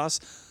some chaos.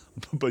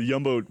 But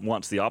Jumbo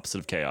wants the opposite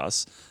of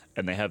chaos,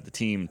 and they have the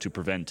team to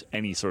prevent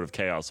any sort of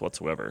chaos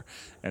whatsoever.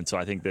 And so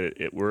I think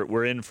that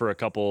we're in for a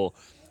couple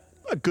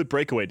good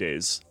breakaway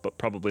days, but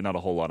probably not a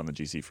whole lot on the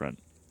GC front.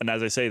 And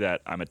as I say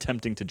that, I'm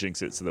attempting to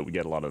jinx it so that we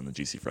get a lot on the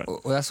GC front.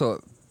 Well, that's what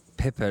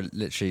Pippa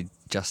literally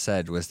just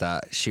said, was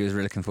that she was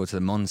really looking forward to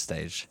the Mons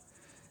stage,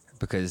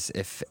 because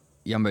if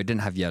Jumbo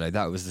didn't have yellow,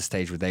 that was the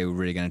stage where they were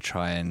really going to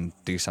try and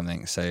do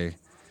something. So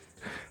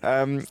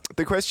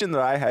the question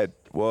that I had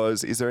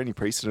was, is there any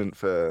precedent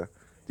for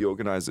the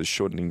organisers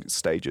shortening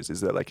stages? Is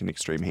there like an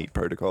extreme heat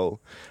protocol?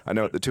 I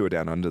know at the Tour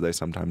Down Under they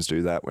sometimes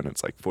do that when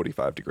it's like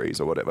 45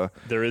 degrees or whatever.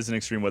 There is an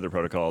extreme weather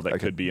protocol that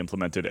could be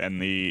implemented,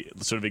 and the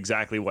sort of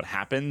exactly what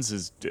happens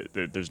is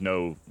there's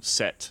no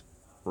set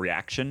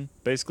reaction,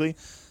 basically.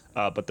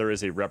 But there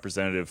is a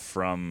representative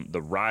from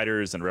the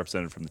riders and a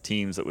representative from the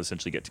teams that would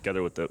essentially get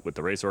together with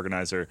the race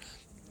organizer,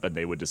 and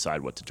they would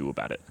decide what to do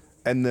about it.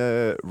 And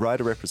the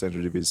rider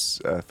representative is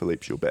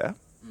Philippe Gilbert.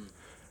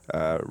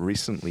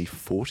 Recently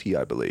 40,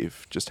 I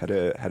believe. Just had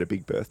a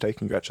big birthday.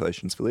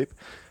 Congratulations, Philippe.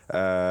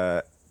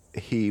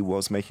 He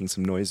was making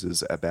some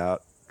noises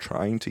about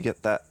trying to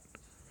get that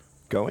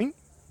going,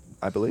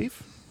 I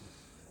believe.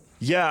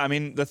 Yeah, I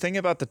mean, the thing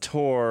about the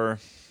Tour,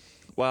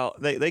 well,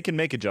 they can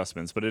make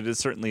adjustments, but it is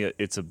certainly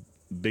it's a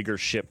bigger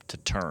ship to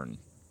turn,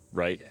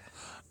 right?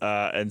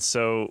 Yeah. And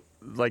so,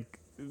 like,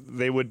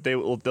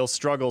 they'll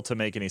struggle to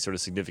make any sort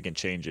of significant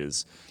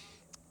changes.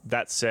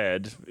 That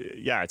said,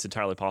 yeah, it's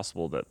entirely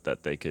possible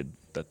that they could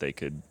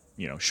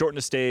shorten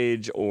a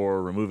stage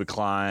or remove a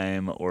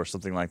climb or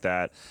something like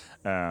that.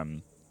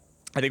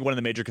 I think one of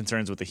the major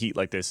concerns with the heat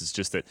like this is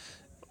just that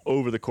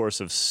over the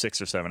course of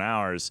 6 or 7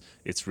 hours,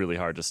 it's really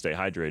hard to stay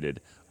hydrated.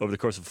 Over the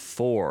course of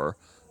 4,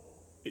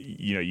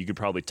 you could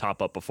probably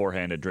top up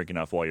beforehand and drink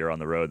enough while you're on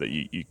the road that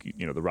you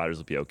the riders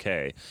will be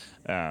okay.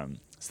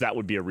 So that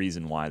would be a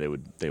reason why they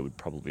would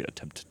probably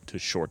attempt to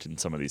shorten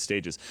some of these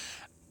stages.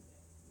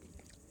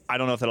 I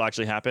don't know if that'll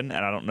actually happen,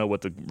 and I don't know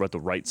what the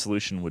right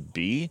solution would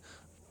be,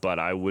 but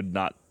I would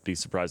not be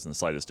surprised in the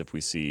slightest if we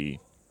see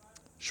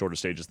shorter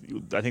stages.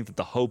 I think that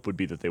the hope would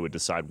be that they would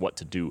decide what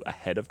to do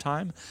ahead of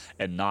time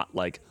and not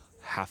like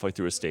halfway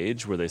through a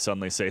stage where they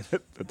suddenly say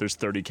that there's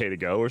 30K to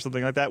go or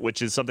something like that,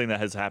 which is something that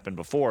has happened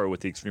before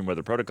with the extreme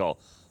weather protocol.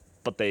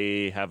 But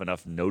they have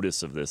enough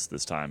notice of this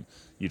time.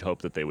 You'd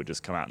hope that they would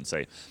just come out and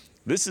say,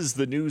 this is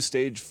the new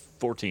stage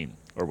 14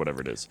 or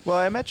whatever it is. Well,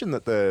 I imagine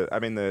that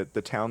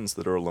the towns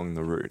that are along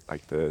the route,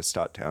 like the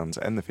start towns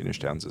and the finish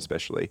towns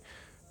especially,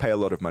 pay a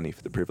lot of money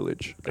for the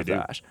privilege of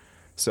that.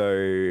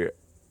 So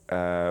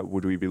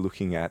would we be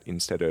looking at,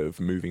 instead of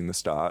moving the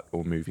start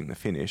or moving the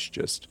finish,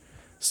 just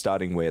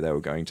starting where they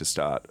were going to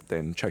start,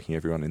 then chucking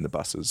everyone in the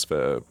buses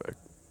for,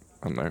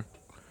 I don't know,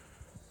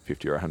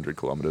 50 or 100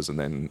 kilometres and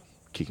then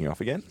kicking off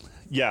again?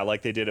 Yeah,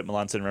 like they did at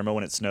Milan-San Remo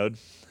when it snowed.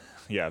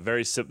 Yeah,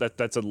 that's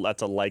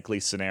a likely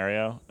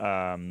scenario.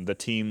 The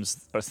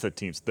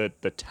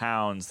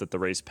towns that the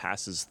race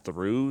passes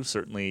through,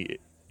 certainly,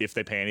 if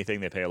they pay anything,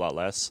 they pay a lot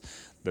less.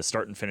 The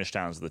start and finish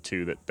towns are the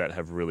two that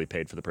have really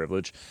paid for the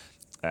privilege,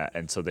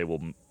 and so they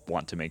will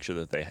want to make sure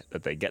that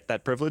they get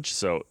that privilege.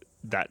 So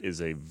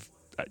that's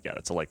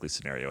a likely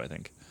scenario, I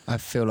think. I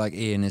feel like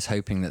Ian is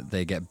hoping that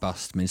they get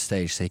bussed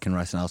mid-stage so he can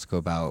write an article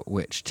about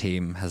which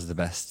team has the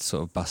best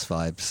sort of bus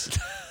vibes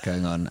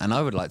going on. And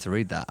I would like to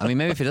read that. I mean,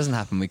 maybe if it doesn't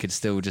happen, we could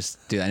still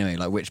just do it anyway.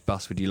 Like, which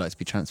bus would you like to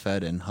be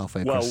transferred in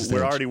halfway across the stage?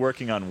 Well, we're already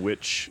working on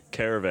which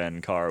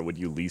caravan car would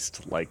you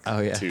least like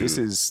to... This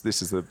is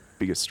the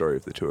biggest story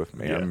of the two for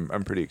me. Yeah.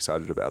 I'm pretty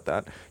excited about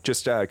that.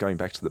 Just going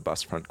back to the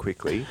bus front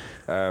quickly.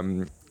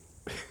 An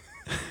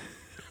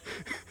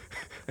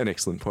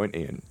excellent point,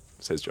 Ian,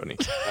 says Johnny.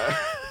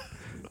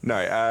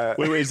 No.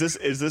 Wait. Was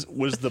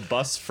the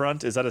bus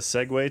front? Is that a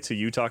segue to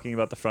you talking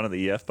about the front of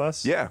the EF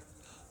bus? Yeah.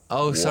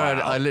 Oh, sorry,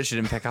 Wow. I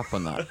literally didn't pick up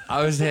on that.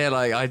 I was here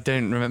like, I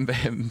don't remember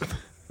him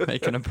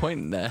making a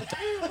point there.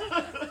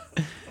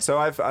 So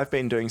I've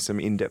been doing some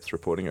in-depth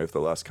reporting over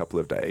the last couple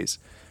of days,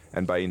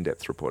 and by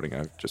in-depth reporting,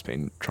 I've just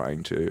been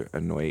trying to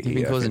annoy EF. You've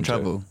been causing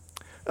trouble.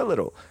 A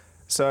little.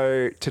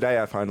 So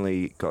today I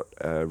finally got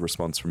a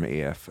response from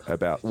EF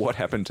about what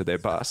happened to their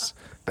bus.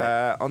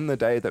 On the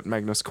day that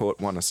Magnus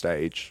Cort won a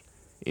stage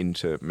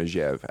into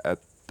Megève, at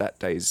that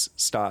day's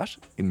start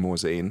in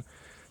Morzine,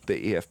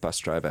 the EF bus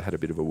driver had a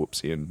bit of a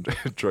whoopsie and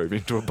drove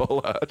into a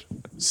bollard.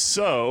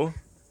 So,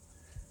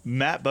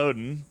 Matt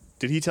Bowden,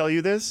 did he tell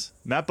you this?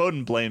 Matt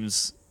Bowden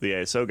blames the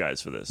ASO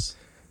guys for this.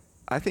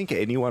 I think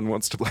anyone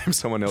wants to blame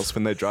someone else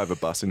when they drive a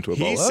bus into a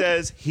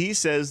bollard. He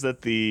says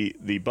that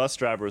the bus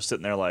driver was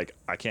sitting there like,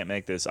 I can't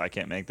make this, I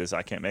can't make this,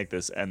 I can't make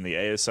this, and the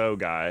ASO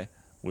guy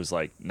was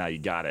like, now you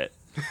got it.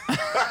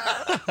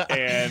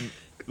 And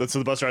so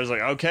the bus driver's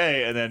like,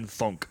 okay, and then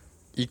thunk.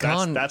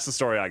 That's the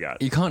story I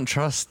got. You can't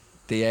trust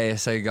the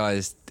ASO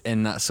guys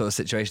in that sort of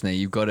situation. There,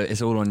 you've got to.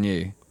 It's all on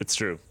you. It's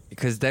true.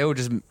 Because they will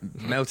just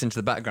melt into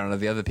the background of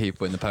the other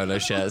people in the polo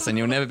shirts, and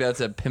you'll never be able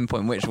to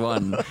pinpoint which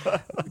one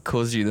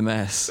caused you the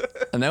mess.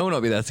 And they will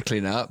not be there to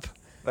clean up.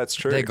 That's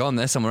true. They're gone.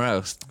 They're somewhere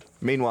else.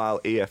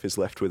 Meanwhile, EF is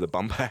left with a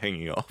bumper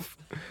hanging off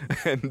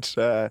and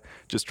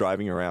just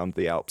driving around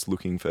the Alps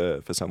looking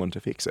for someone to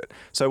fix it.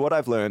 So what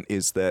I've learned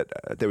is that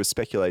there was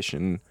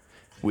speculation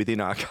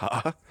within our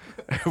car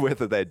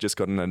whether they'd just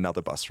gotten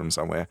another bus from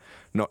somewhere.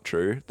 Not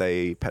true.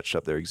 They patched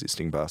up their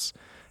existing bus.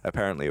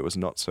 Apparently it was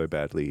not so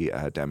badly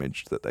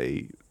damaged that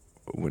they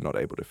were not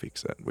able to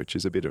fix it, which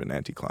is a bit of an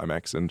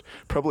anticlimax and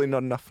probably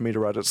not enough for me to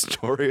write a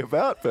story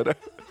about,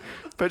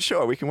 but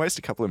sure, we can waste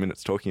a couple of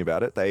minutes talking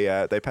about it.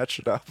 They patched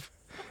it up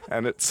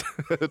and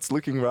it's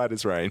looking right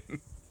as rain.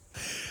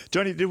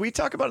 Johnny, did we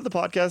talk about it in the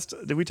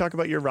podcast? Did we talk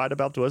about your ride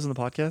about Duez in the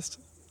podcast?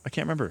 I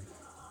can't remember.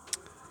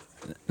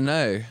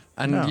 No.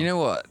 And No. you know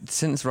what?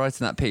 Since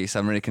writing that piece,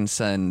 I'm really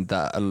concerned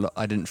that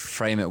I didn't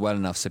frame it well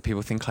enough so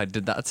people think I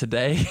did that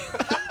today.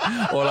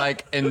 Or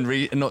like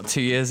not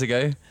 2 years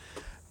ago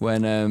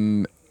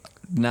when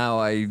now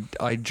I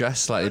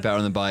dress slightly better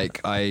on the bike.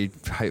 I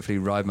hopefully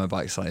ride my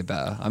bike slightly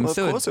better. I'm Well,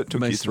 still of course it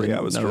took you 3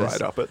 hours to nervous.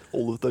 ride up at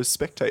all of those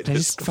They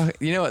spectators. just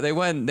you know what? They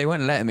weren't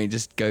letting me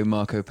just go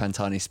Marco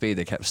Pantani speed.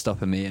 They kept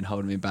stopping me and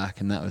holding me back,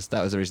 and that was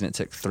the reason it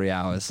took 3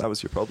 hours. That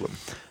was your problem.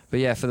 But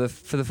yeah, for the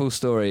full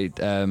story, head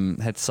to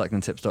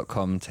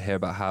cyclingtips.com to hear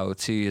about how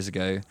 2 years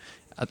ago,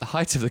 at the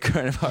height of the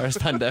coronavirus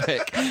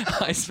pandemic,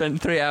 I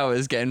spent 3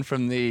 hours getting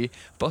from the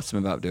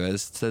bottom of Alpe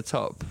d'Huez to the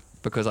top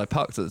because I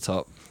parked at the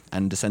top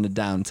and descended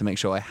down to make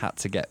sure I had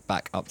to get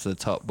back up to the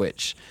top,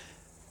 which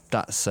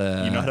that's... You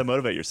know how to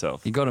motivate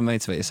yourself. You got to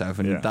motivate yourself,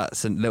 and Yeah.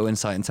 that's a little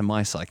insight into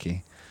my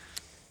psyche.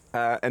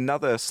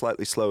 Another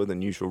slightly slower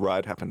than usual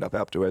ride happened up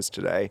Alpe d'Huez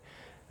today,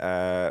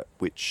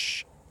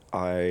 which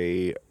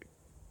I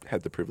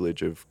had the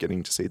privilege of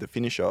getting to see the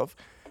finish of.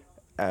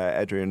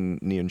 Adrian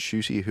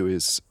Nyanshuti, who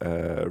is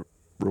a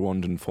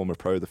Rwandan former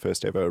pro, the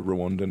first ever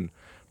Rwandan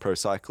pro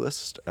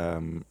cyclist,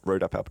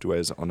 rode up Alpe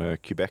d'Huez on a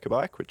Quebecer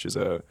bike, which is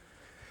a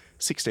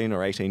 16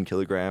 or 18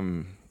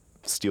 kilogram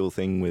steel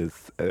thing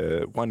with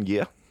one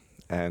gear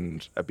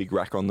and a big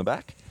rack on the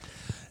back.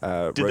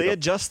 Did they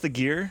adjust the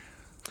gear?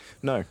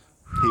 No,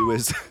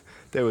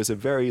 there was a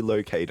very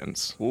low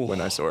cadence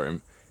when I saw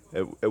him.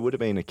 It would have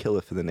been a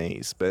killer for the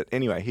knees. But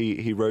anyway,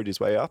 he rode his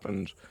way up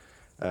and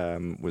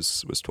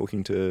was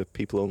talking to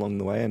people along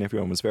the way, and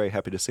everyone was very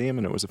happy to see him,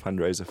 and it was a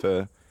fundraiser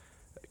for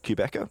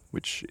Quebecer,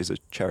 which is a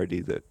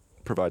charity that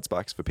provides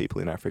bikes for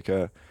people in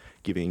Africa,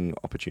 giving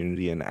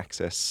opportunity and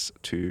access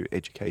to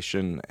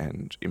education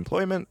and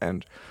employment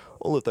and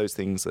all of those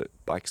things that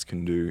bikes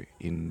can do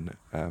in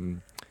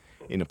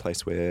a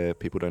place where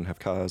people don't have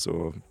cars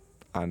or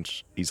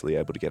aren't easily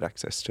able to get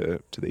access to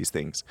these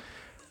things.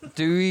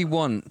 Do we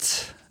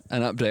want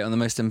an update on the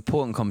most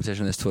important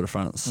competition of this Tour de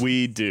France?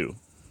 We do.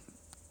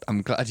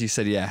 I'm glad you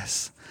said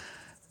yes.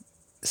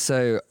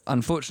 So,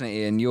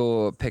 unfortunately, in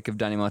your pick of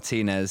Danny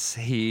Martinez,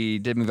 he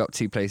did move up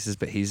 2 places,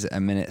 but he's a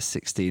minute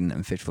 16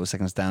 and 54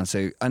 seconds down.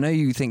 So, I know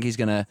you think he's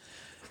going to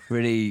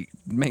really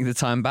make the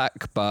time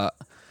back, but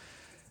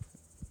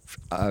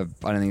I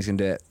don't think he's going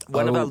to do it.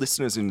 One of our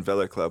listeners in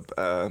Velo Club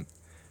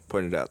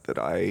pointed out that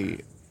I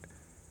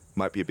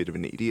might be a bit of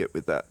an idiot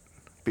with that,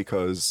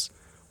 because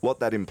what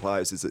that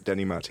implies is that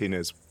Danny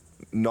Martinez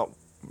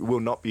will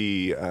not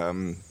be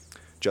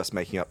just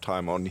making up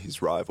time on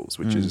his rivals,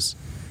 which is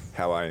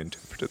how I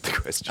interpreted the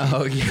question.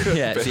 Oh,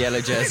 yeah, it's the yellow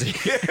jersey.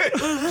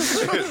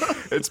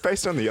 It's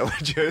based on the yellow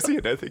jersey,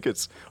 and I think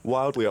it's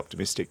wildly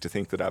optimistic to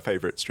think that our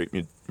favourite street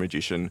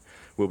magician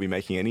will be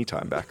making any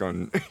time back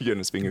on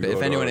Jonas Vingegaard. But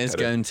if anyone is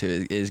going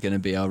to, it is going to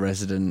be our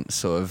resident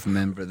sort of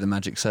member of the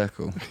Magic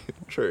Circle.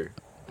 True.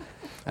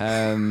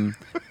 I'm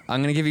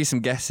going to give you some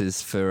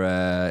guesses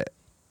for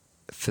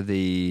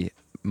the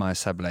Maya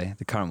Sablé,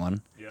 the current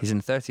one. Yeah. He's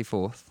in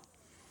 34th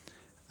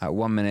at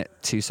 1 minute,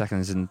 2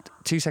 seconds,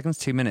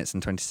 2 minutes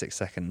and 26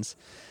 seconds.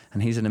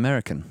 And he's an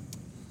American.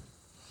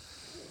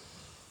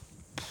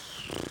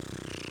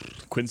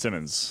 Quinn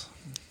Simmons.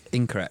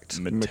 Incorrect.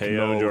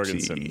 Matteo McNulty.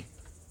 Jorgensen.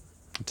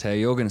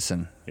 Matteo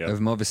Jorgensen Yep. of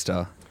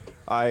Movistar.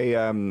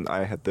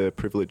 I had the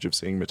privilege of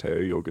seeing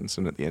Matteo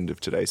Jorgensen at the end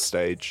of today's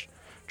stage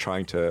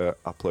trying to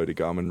upload a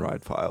Garmin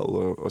ride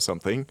file or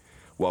something,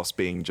 whilst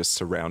being just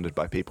surrounded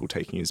by people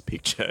taking his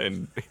picture,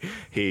 and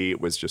he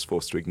was just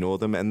forced to ignore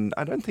them. And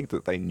I don't think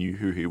that they knew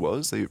who he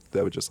was. They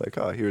were just like,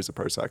 oh, here is a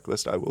pro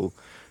cyclist. I will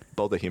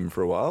bother him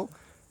for a while.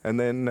 And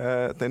then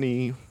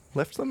he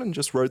left them and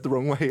just rode the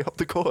wrong way up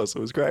the course. It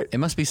was great. It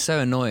must be so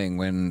annoying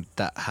when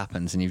that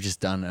happens and you've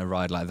just done a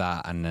ride like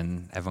that and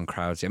then everyone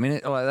crowds you. I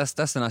mean,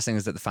 that's the nice thing,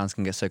 is that the fans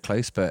can get so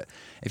close, but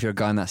if you're a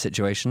guy in that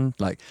situation,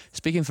 like,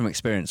 speaking from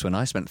experience, when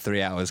I spent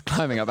 3 hours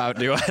climbing up Alpe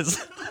d'Huez,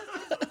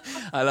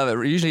 I love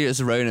it. Usually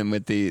it's Ronan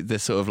with the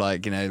sort of,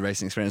 like, you know,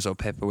 racing experience, or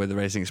Pippa with the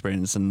racing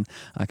experience, and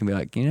I can be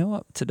like, you know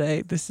what,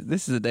 today, this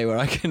is a day where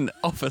I can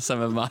offer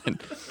some of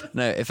mine.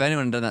 No, if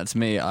anyone had done that to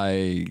me,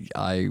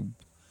 I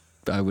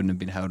wouldn't have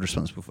been held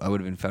responsible. I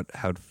would have been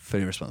held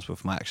fully responsible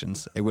for my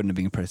actions. It wouldn't have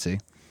been pretty.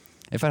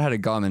 If I'd had a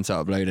Garmin to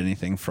upload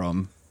anything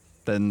from,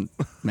 then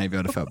maybe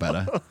I'd have felt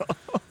better.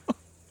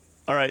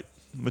 All right,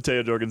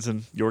 Matteo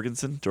Jorgensen.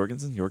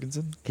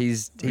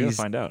 He's We gotta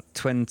find out.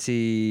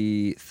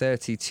 32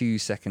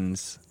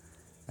 seconds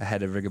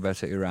ahead of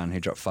Rigoberto Urán,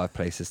 who dropped 5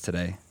 places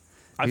today.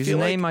 I Whose feel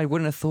name like I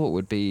wouldn't have thought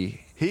would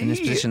be in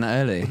this position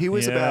that early. He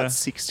was Yeah. about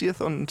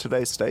 60th on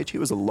today's stage. He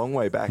was a long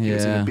way back. He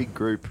was in Yeah. a big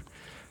group.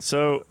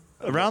 so.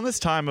 Around this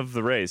time of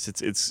the race,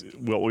 it's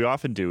what we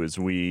often do is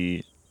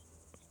we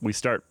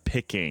start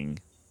picking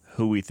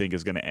who we think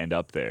is going to end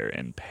up there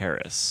in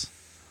Paris,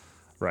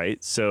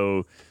 right?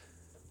 So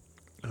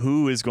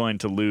who is going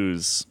to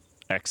lose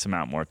X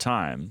amount more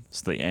time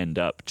so they end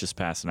up just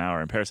past an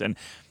hour in Paris? And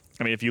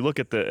I mean, if you look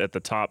at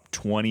the top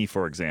 20,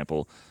 for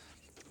example,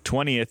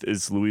 20th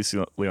is Luis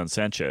Leon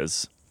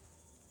Sanchez,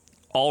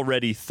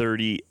 already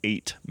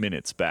 38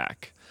 minutes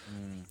back.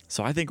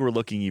 So I think we're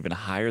looking even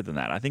higher than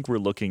that. I think we're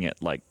looking at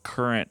like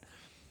current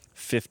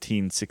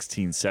 15,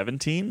 16,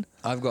 17.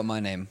 I've got my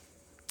name.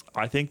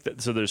 I think that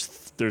so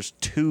there's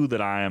 2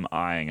 that I am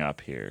eyeing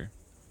up here.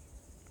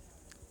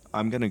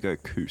 I'm going to go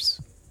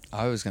Koos.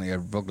 I was going to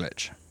go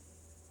Roglic.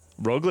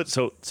 Roglic,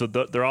 so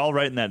they're all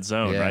right in that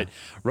zone, Yeah. right?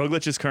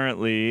 Roglic is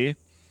currently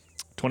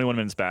 21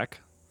 minutes back.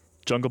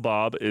 Jungle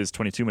Bob is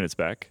 22 minutes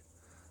back.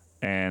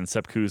 And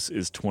Sepp Kuss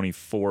is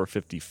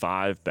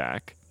 24:55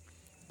 back.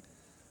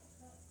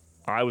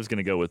 I was going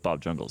to go with Bob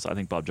Jungels. I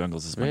think Bob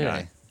Jungels is my Really?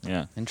 guy.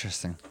 Yeah.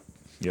 Interesting.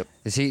 Yep.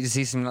 Does he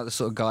seem like the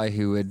sort of guy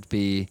who would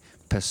be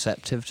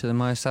perceptive to the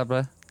Maya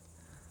Sablé?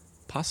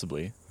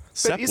 Possibly. But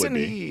Sepp isn't would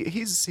be.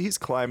 he's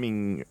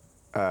climbing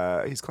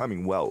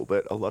well,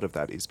 but a lot of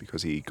that is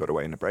because he got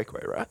away in a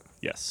breakaway, right?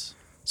 Yes.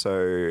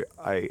 So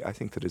I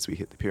think that as we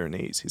hit the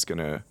Pyrenees, he's going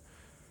to...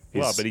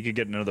 Well, but he could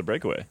get another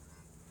breakaway.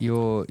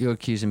 You're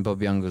accusing Bob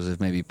Jungels of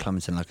maybe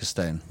plummeting like a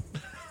stone.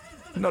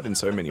 Not in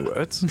so many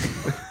words.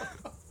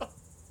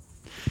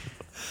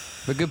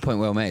 But good point,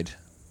 well made.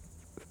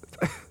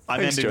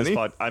 Thanks, Johnny.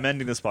 I'm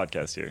ending this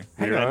podcast here.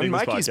 Hang We're on, ending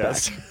this Mikey's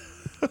podcast.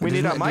 back. We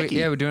need our Mikey.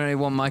 Yeah, we do only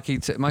want Mikey.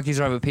 Mikey's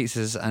arrived with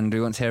pizzas, and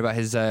we want to hear about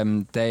his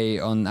day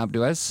on Alpe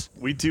d'Huez.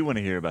 We do want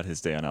to hear about his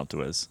day on Alpe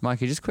d'Huez.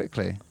 Mikey, just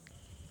quickly.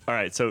 All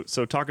right, so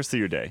talk us through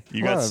your day.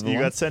 You Hello, got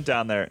everyone. sent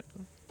down there.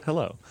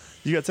 Hello.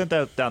 You got sent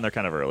down there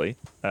kind of early,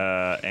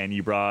 and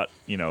you brought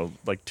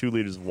like 2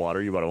 liters of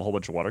water. You brought a whole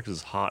bunch of water because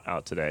it's hot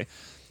out today.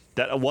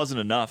 That wasn't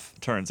enough.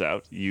 Turns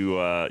out you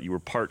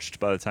were parched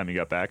by the time you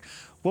got back.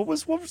 What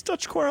was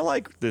Dutch Corner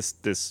like this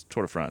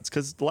Tour de France?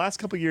 Because the last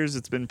couple of years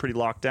it's been pretty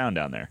locked down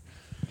there.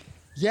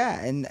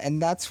 Yeah,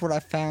 and that's what I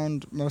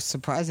found most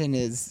surprising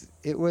is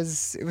it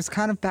was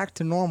kind of back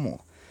to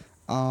normal.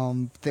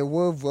 There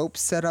were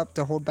ropes set up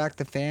to hold back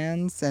the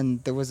fans,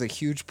 and there was a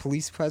huge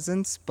police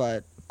presence,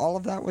 but all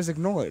of that was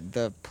ignored.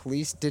 The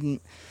police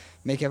didn't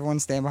make everyone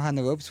stand behind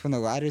the ropes when the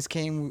riders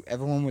came.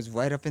 Everyone was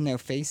right up in their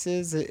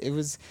faces. It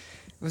was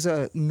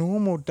a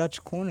normal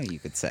Dutch corner, you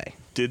could say.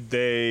 Did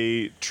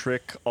they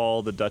trick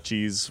all the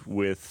Dutchies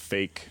with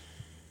fake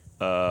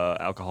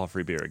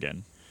alcohol-free beer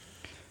again?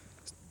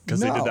 Because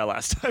they did that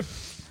last time.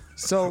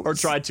 Or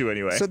tried to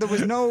anyway. So there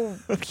was no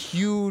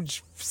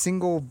huge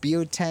single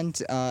beer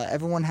tent.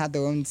 Everyone had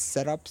their own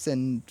setups,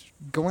 and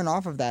going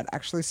off of that,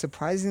 actually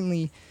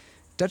surprisingly,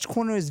 Dutch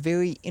Corner is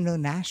very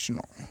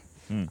international.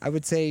 I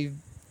would say,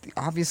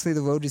 obviously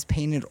the road is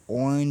painted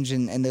orange,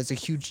 and there's a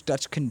huge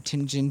Dutch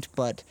contingent,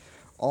 but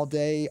all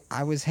day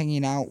I was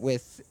hanging out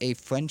with a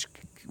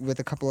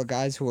couple of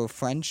guys who were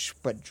French,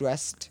 but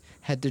dressed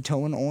head to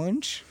toe in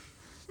orange.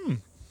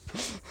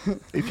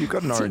 If you've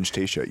got an orange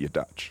T-shirt, you're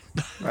Dutch.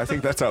 I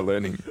think that's our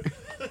learning.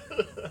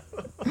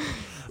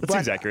 That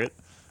seems accurate.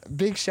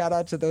 Big shout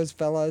out to those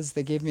fellas.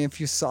 They gave me a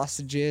few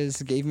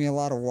sausages, gave me a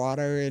lot of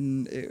water,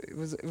 and it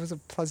was a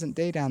pleasant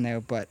day down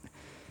there. But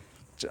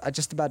I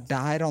just about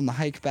died on the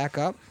hike back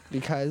up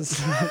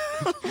because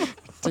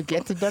to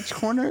get to Dutch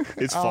Corner,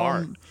 it's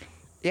far.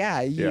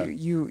 Yeah,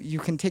 you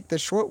can take the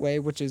short way,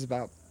 which is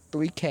about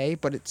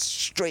 3K, but it's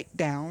straight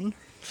down,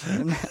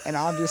 and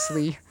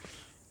obviously.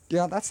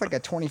 Yeah, that's like a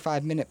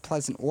 25-minute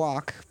pleasant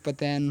walk, but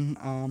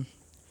then,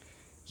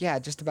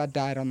 just about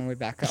died on the way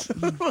back up.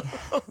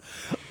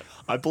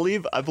 I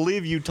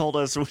believe you told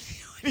us when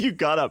you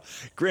got up.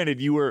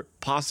 Granted, you were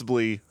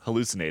possibly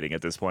hallucinating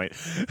at this point.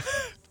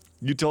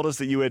 You told us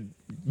that you had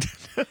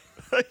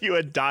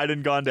died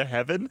and gone to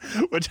heaven,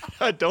 which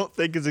I don't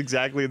think is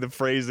exactly the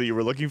phrase that you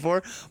were looking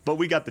for, but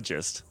we got the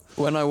gist.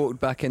 When I walked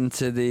back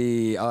into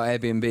our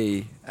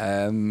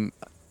Airbnb,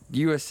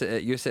 you were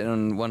sitting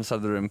on one side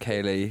of the room,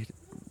 Kaylee,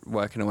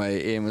 working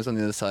away. Ian was on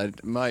the other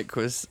side. Mike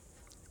was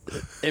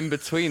in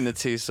between the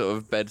two sort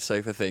of bed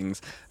sofa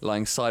things,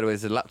 lying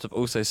sideways, the laptop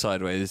also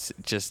sideways,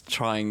 just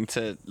trying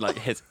to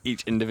hit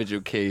each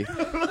individual key.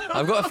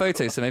 I've got a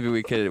photo, so maybe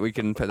we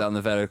can put that on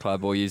the Velo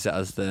Club or use it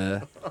as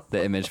the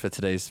image for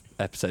today's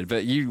episode.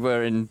 But you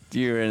were in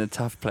a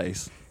tough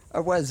place. I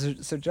was.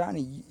 So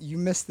Johnny, you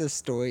missed this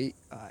story.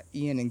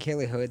 Ian and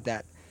Kaylee heard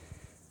that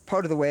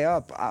part of the way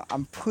up.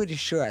 I'm pretty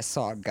sure I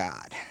saw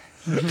God.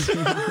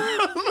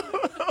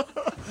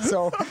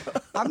 So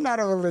I'm not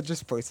a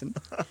religious person.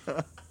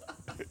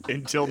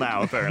 Until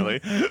now,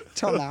 apparently.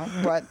 Till now,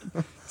 but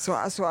so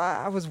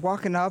I was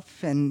walking up,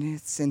 and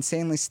it's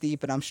insanely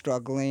steep, and I'm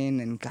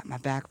struggling, and got my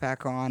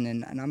backpack on,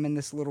 and I'm in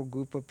this little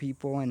group of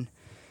people, and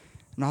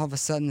all of a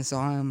sudden this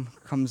arm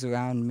comes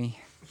around me,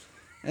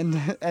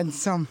 and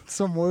some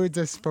words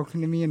are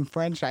spoken to me in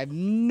French. I have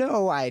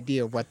no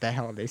idea what the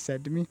hell they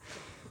said to me,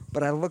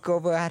 but I look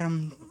over at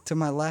him to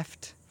my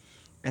left,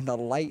 and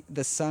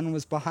the sun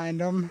was behind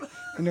him,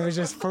 and it was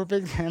just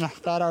perfect, and I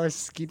thought I was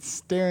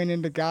staring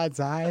into God's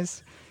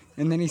eyes,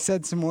 and then he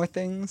said some more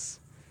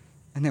things,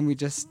 and then we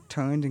just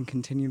turned and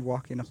continued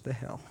walking up the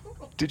hill.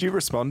 Did you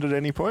respond at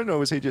any point, or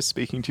was he just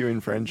speaking to you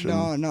in French?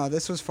 No,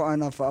 this was far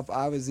enough up.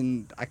 I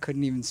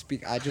couldn't even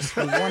speak. I just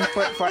had one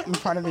foot in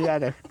front of the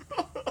other.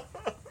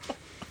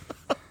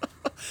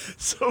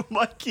 So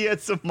Mikey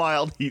had some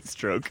mild heat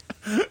stroke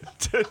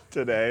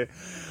today,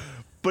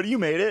 but you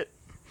made it.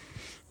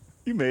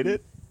 You made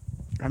it.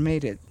 I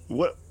made it.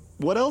 What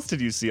else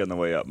did you see on the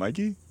way up,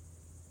 Mikey?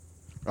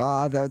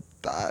 On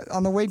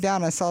the way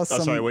down, I saw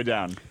some. Oh, sorry, way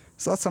down.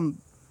 Saw some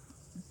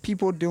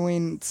people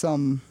doing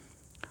some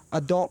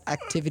adult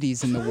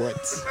activities in the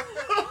woods.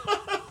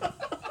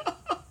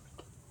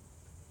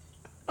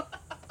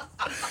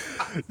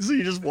 So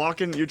you're just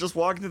walking through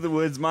the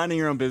woods, minding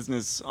your own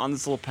business on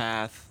this little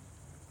path,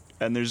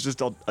 and there's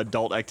just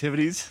adult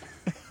activities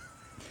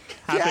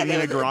happening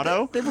in a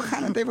grotto. They were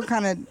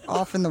kind of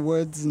off in the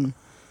woods, and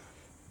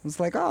I was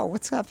like, "Oh,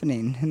 what's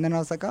happening?" And then I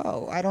was like,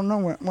 "Oh, I don't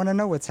know. Want to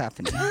know what's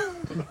happening?"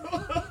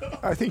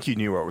 I think you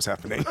knew what was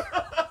happening.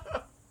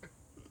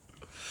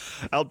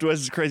 Alpe d'Huez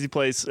is a crazy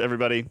place,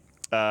 everybody.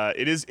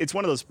 It's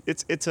one of those.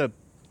 It's a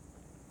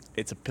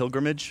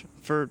pilgrimage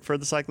for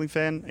the cycling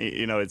fan.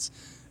 You know, it's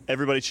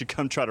everybody should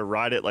come try to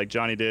ride it like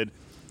Johnny did.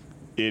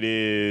 It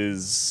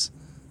is,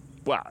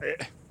 wow.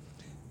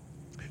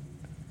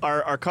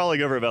 Our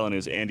colleague over at Velo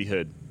News, Andy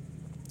Hood,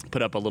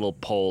 put up a little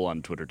poll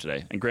on Twitter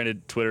today. And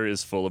granted, Twitter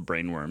is full of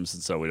brainworms,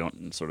 and so we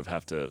don't sort of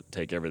have to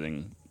take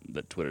everything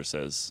that Twitter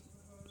says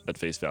at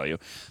face value.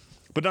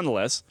 But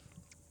nonetheless,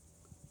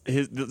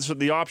 so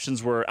the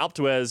options were Alpe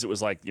d'Huez. It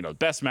was like,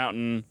 best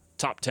mountain,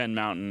 top 10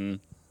 mountain,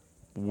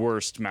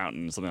 worst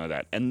mountain, something like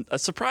that. And a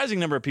surprising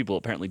number of people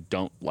apparently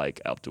don't like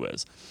Alpe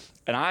d'Huez.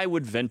 And I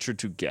would venture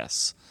to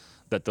guess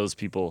that those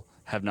people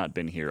have not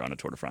been here on a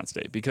Tour de France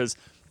day, because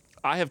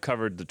I have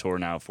covered the Tour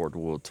now for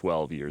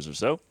 12 years or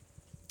so.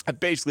 I've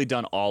basically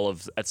done all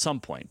of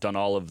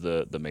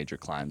the major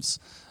climbs,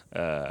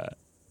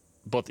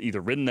 both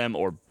either ridden them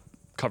or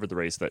covered the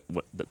race that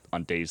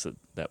on days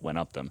that went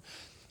up them.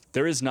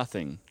 There is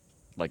nothing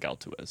like Alpe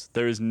d'Huez.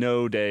 There is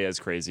no day as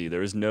crazy.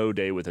 There is no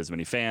day with as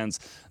many fans.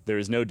 There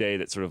is no day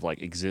that sort of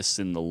like exists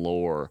in the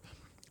lore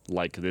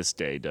like this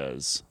day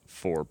does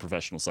for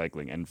professional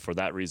cycling. And for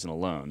that reason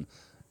alone,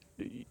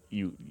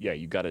 you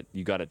got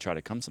to try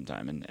to come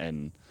sometime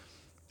and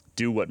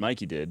do what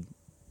Mikey did.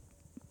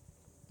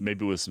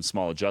 Maybe with some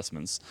small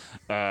adjustments,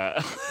 and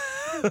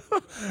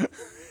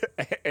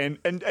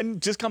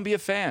just come be a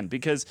fan,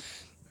 because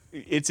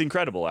it's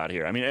incredible out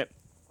here. I mean,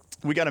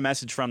 we got a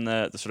message from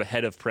the sort of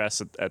head of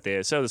press at the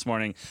ASO this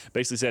morning.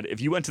 Basically said,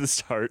 if you went to the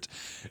start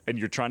and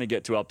you're trying to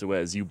get to Alpe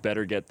d'Huez, you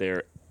better get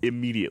there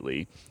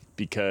immediately,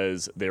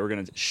 because they were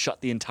going to shut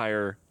the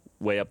entire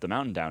way up the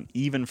mountain down,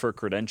 even for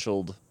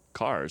credentialed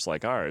cars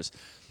like ours,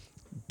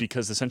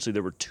 because essentially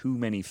there were too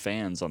many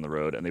fans on the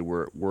road and they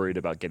were worried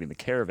about getting the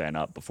caravan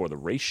up before the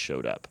race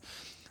showed up.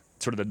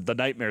 Sort of the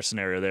nightmare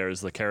scenario there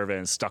is the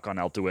caravan is stuck on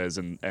Alpe d'Huez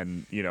and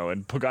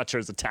Pogacar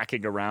is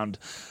attacking around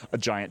a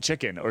giant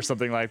chicken or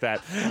something like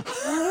that.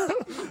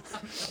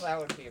 That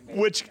would be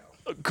amazing. Which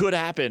could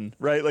happen,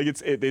 right? Like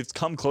it's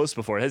come close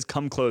before. It has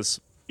come close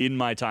in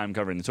my time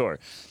covering the Tour.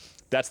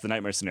 That's the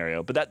nightmare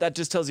scenario. But that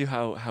just tells you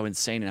how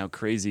insane and how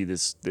crazy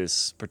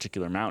this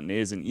particular mountain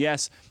is. And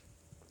yes,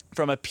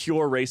 from a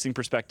pure racing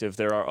perspective,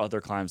 there are other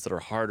climbs that are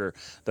harder.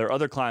 There are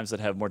other climbs that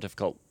have more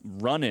difficult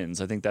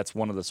run-ins. I think that's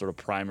one of the sort of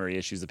primary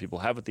issues that people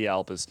have with the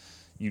Alpe is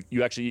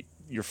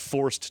you're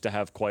forced to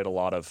have quite a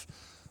lot of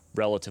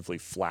relatively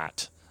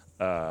flat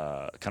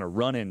kind of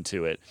run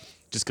into it,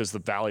 just because the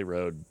valley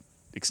road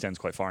extends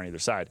quite far on either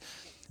side.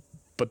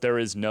 But there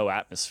is no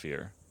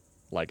atmosphere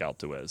like Alpe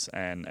d'Huez,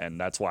 and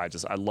that's why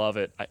I love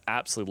it. I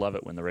absolutely love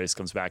it when the race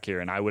comes back here,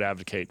 and I would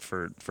advocate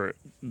for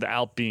the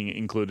Alpe being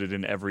included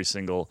in every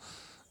single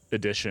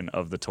edition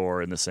of the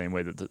Tour in the same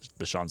way that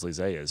the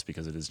Champs-Élysées is,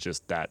 because it's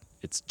just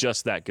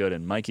that good.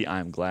 And Mikey,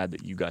 I'm glad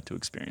that you got to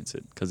experience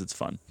it, because it's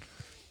fun.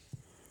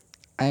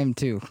 I am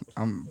too.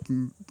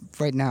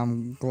 Right now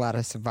I'm glad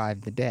I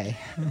survived the day.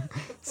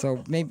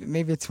 So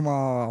maybe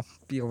tomorrow I'll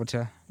be able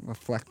to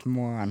reflect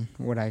more on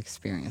what I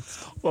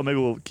experienced. Well, maybe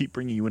we'll keep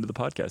bringing you into the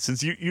podcast,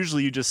 since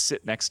usually you just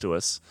sit next to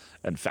us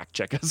and fact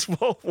check us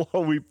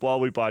while we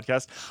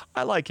podcast.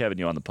 I like having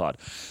you on the pod.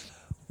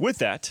 With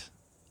that,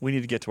 we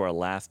need to get to our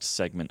last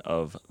segment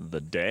of the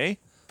day.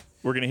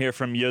 We're going to hear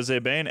from Jose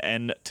Bain,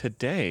 and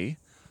today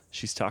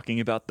she's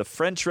talking about the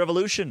French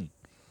Revolution.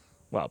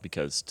 Well,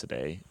 because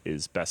today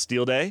is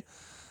Bastille Day,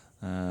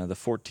 the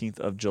 14th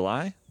of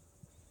July.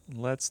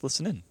 Let's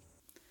listen in.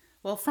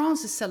 Well,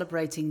 France is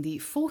celebrating the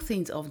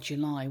 14th of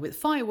July with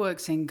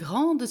fireworks and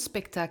grand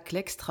spectacle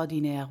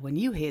extraordinaire. When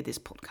you hear this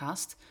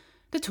podcast,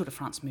 the Tour de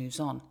France moves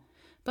on.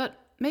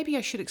 But maybe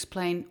I should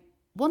explain,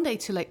 one day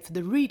too late for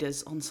the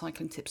readers on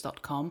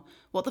cyclingtips.com,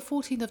 what the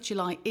 14th of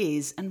July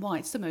is and why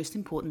it's the most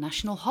important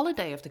national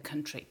holiday of the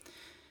country.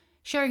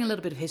 Sharing a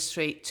little bit of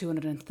history,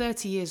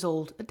 230 years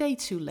old, a day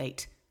too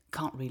late,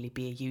 can't really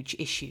be a huge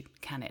issue,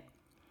 can it?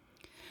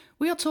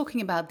 We are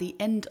talking about the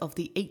end of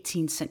the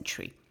 18th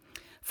century.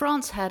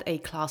 France had a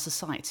class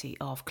society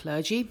of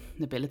clergy,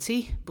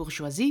 nobility,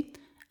 bourgeoisie,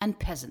 and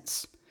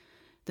peasants.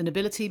 The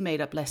nobility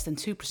made up less than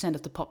 2%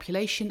 of the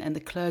population and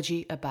the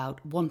clergy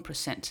about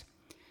 1%.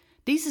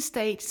 These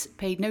estates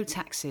paid no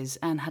taxes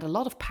and had a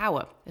lot of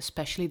power,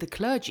 especially the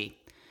clergy.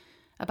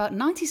 About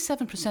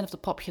 97% of the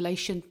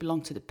population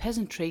belonged to the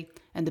peasantry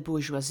and the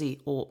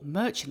bourgeoisie or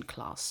merchant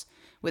class,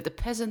 with the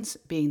peasants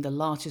being the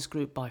largest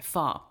group by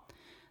far.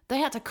 They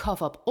had to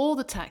cough up all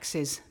the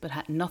taxes but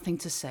had nothing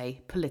to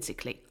say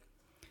politically.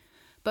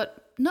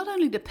 But not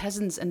only the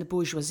peasants and the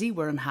bourgeoisie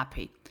were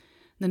unhappy,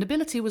 the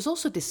nobility was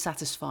also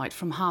dissatisfied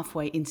from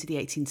halfway into the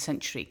 18th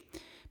century,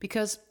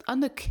 because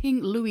under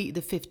King Louis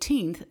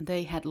XV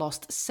they had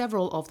lost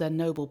several of their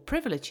noble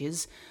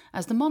privileges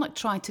as the monarch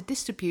tried to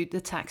distribute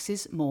the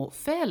taxes more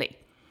fairly.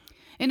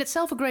 In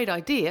itself a great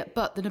idea,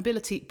 but the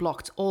nobility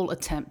blocked all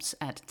attempts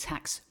at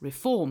tax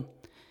reform.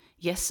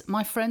 Yes,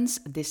 my friends,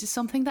 this is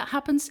something that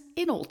happens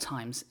in all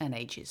times and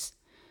ages.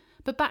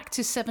 But back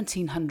to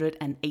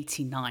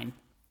 1789.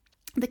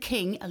 The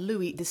king,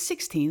 Louis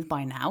XVI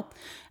by now,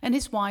 and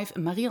his wife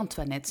Marie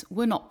Antoinette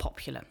were not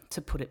popular,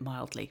 to put it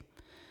mildly.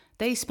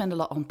 They spent a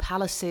lot on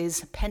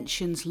palaces,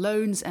 pensions,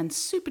 loans, and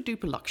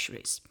super-duper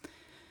luxuries.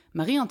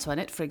 Marie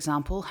Antoinette, for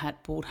example,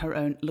 had bought her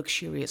own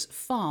luxurious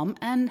farm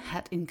and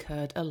had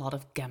incurred a lot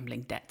of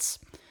gambling debts.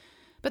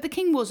 But the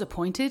king was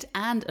appointed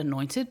and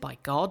anointed by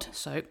God,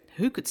 so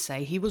who could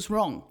say he was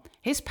wrong?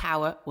 His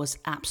power was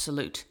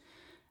absolute.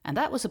 And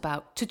that was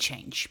about to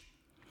change.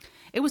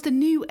 It was the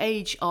new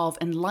age of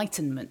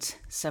enlightenment.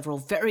 Several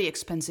very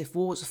expensive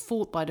wars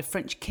fought by the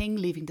French king,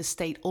 leaving the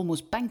state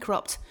almost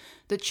bankrupt,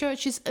 the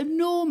church's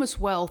enormous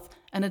wealth,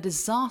 and a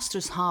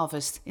disastrous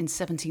harvest in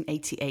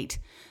 1788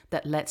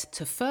 that led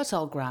to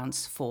fertile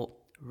grounds for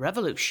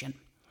revolution.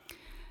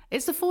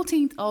 It's the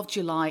 14th of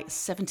July,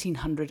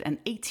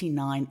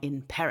 1789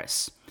 in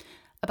Paris.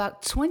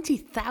 about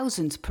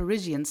 20,000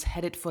 Parisians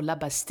headed for La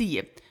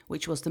Bastille,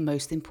 which was the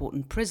most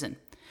important prison,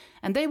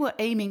 and they were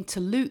aiming to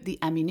loot the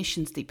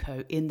ammunition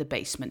depot in the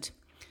basement.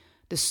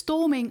 The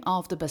storming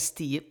of the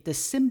Bastille, the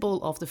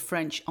symbol of the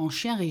French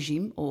Ancien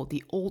Régime, or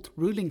the old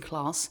ruling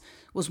class,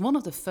 was one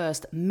of the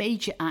first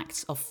major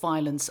acts of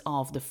violence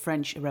of the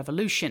French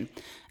Revolution,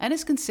 and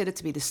is considered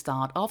to be the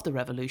start of the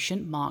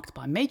revolution, marked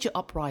by major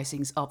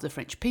uprisings of the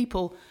French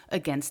people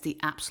against the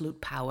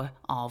absolute power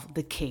of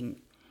the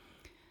king.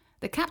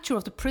 The capture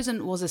of the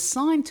prison was a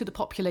sign to the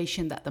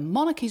population that the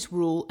monarchy's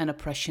rule and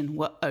oppression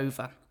were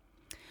over.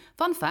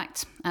 Fun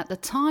fact, at the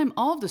time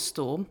of the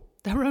storm,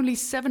 there were only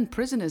 7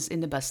 prisoners in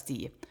the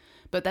Bastille,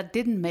 but that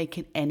didn't make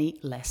it any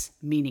less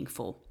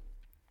meaningful.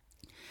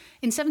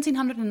 In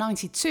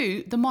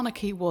 1792, the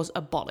monarchy was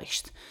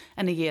abolished,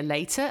 and a year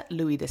later,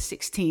 Louis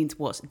XVI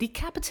was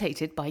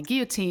decapitated by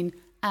guillotine,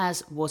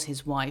 as was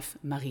his wife,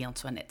 Marie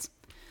Antoinette.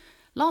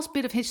 Last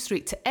bit of history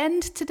to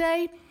end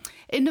today.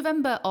 In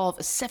November of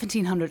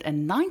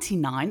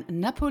 1799,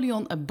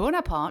 Napoleon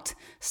Bonaparte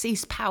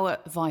seized power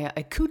via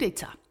a coup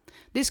d'etat.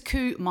 This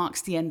coup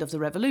marks the end of the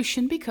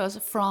revolution because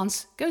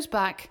France goes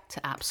back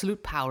to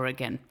absolute power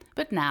again,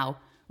 but now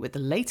with the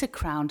later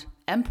crowned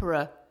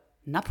Emperor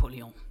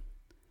Napoleon.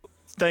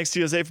 Thanks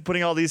to Jose for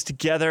putting all these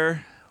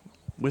together.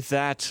 With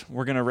that,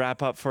 we're gonna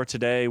wrap up for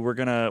today. We're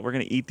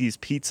gonna eat these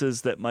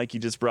pizzas that Mikey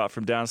just brought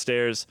from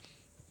downstairs.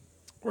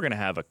 We're gonna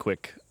have a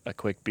quick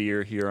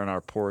beer here on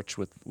our porch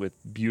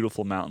with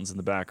beautiful mountains in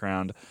the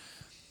background,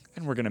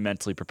 and we're gonna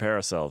mentally prepare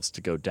ourselves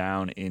to go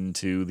down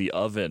into the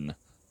oven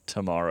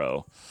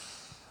tomorrow,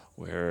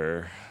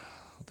 where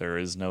there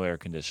is no air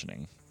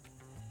conditioning.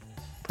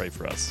 Pray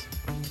for us.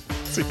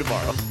 See you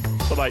tomorrow.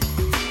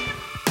 Bye-bye.